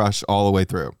just crushed all the way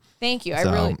through. Thank you. I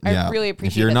really appreciate it.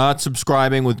 If you're not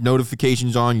subscribing with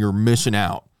notifications on, you're missing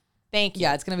out. Thank you.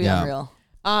 Yeah, it's going to be unreal.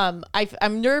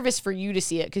 I'm nervous for you to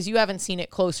see it because you haven't seen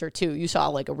it closer too. You saw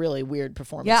like a really weird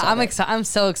performance. Yeah, I'm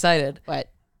so excited.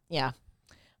 But yeah.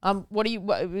 What do you...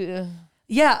 Instagram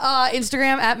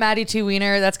at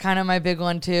Maddie2Wiener. That's kind of my big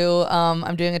one too.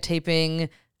 I'm doing a taping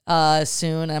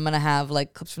soon. I'm gonna have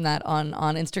like clips from that on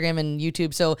Instagram and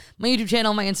YouTube. So my YouTube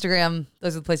channel, my Instagram,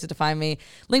 those are the places to find me.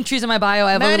 Linktree's in my bio.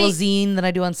 I have a little zine that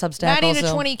I do on Substack. Maddie to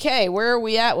 20K. Where are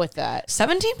we at with that?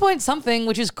 17 point something,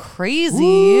 which is crazy.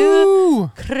 Woo!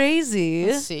 Crazy.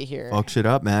 Let's see here. Fuck shit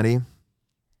up, Maddie.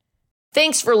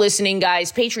 Thanks for listening,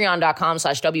 guys.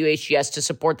 Patreon.com/WHGS to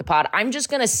support the pod. I'm just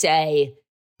going to say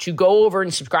to go over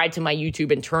and subscribe to my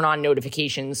YouTube and turn on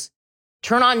notifications.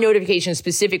 Turn on notifications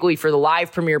specifically for the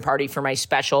live premiere party for my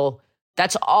special.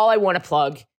 That's all I want to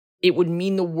plug. it would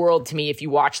mean the world to me if you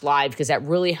watch live because that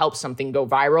really helps something go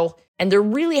viral. And there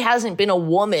really hasn't been a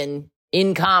woman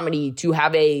in comedy to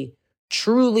have a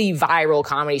truly viral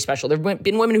comedy special. There have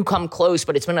been women who come close,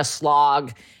 but it's been a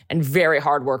slog and very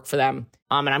hard work for them.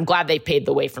 And I'm glad they paved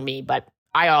the way for me, but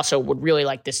I also would really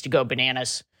like this to go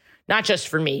bananas. Not just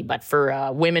for me, but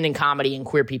for women in comedy and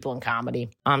queer people in comedy.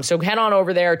 So head on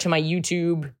over there to my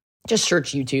YouTube. Just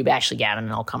search YouTube, Ashley Gavin,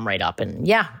 and I'll come right up. And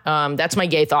yeah, that's my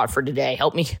gay thought for today.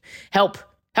 Help me. Help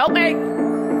me.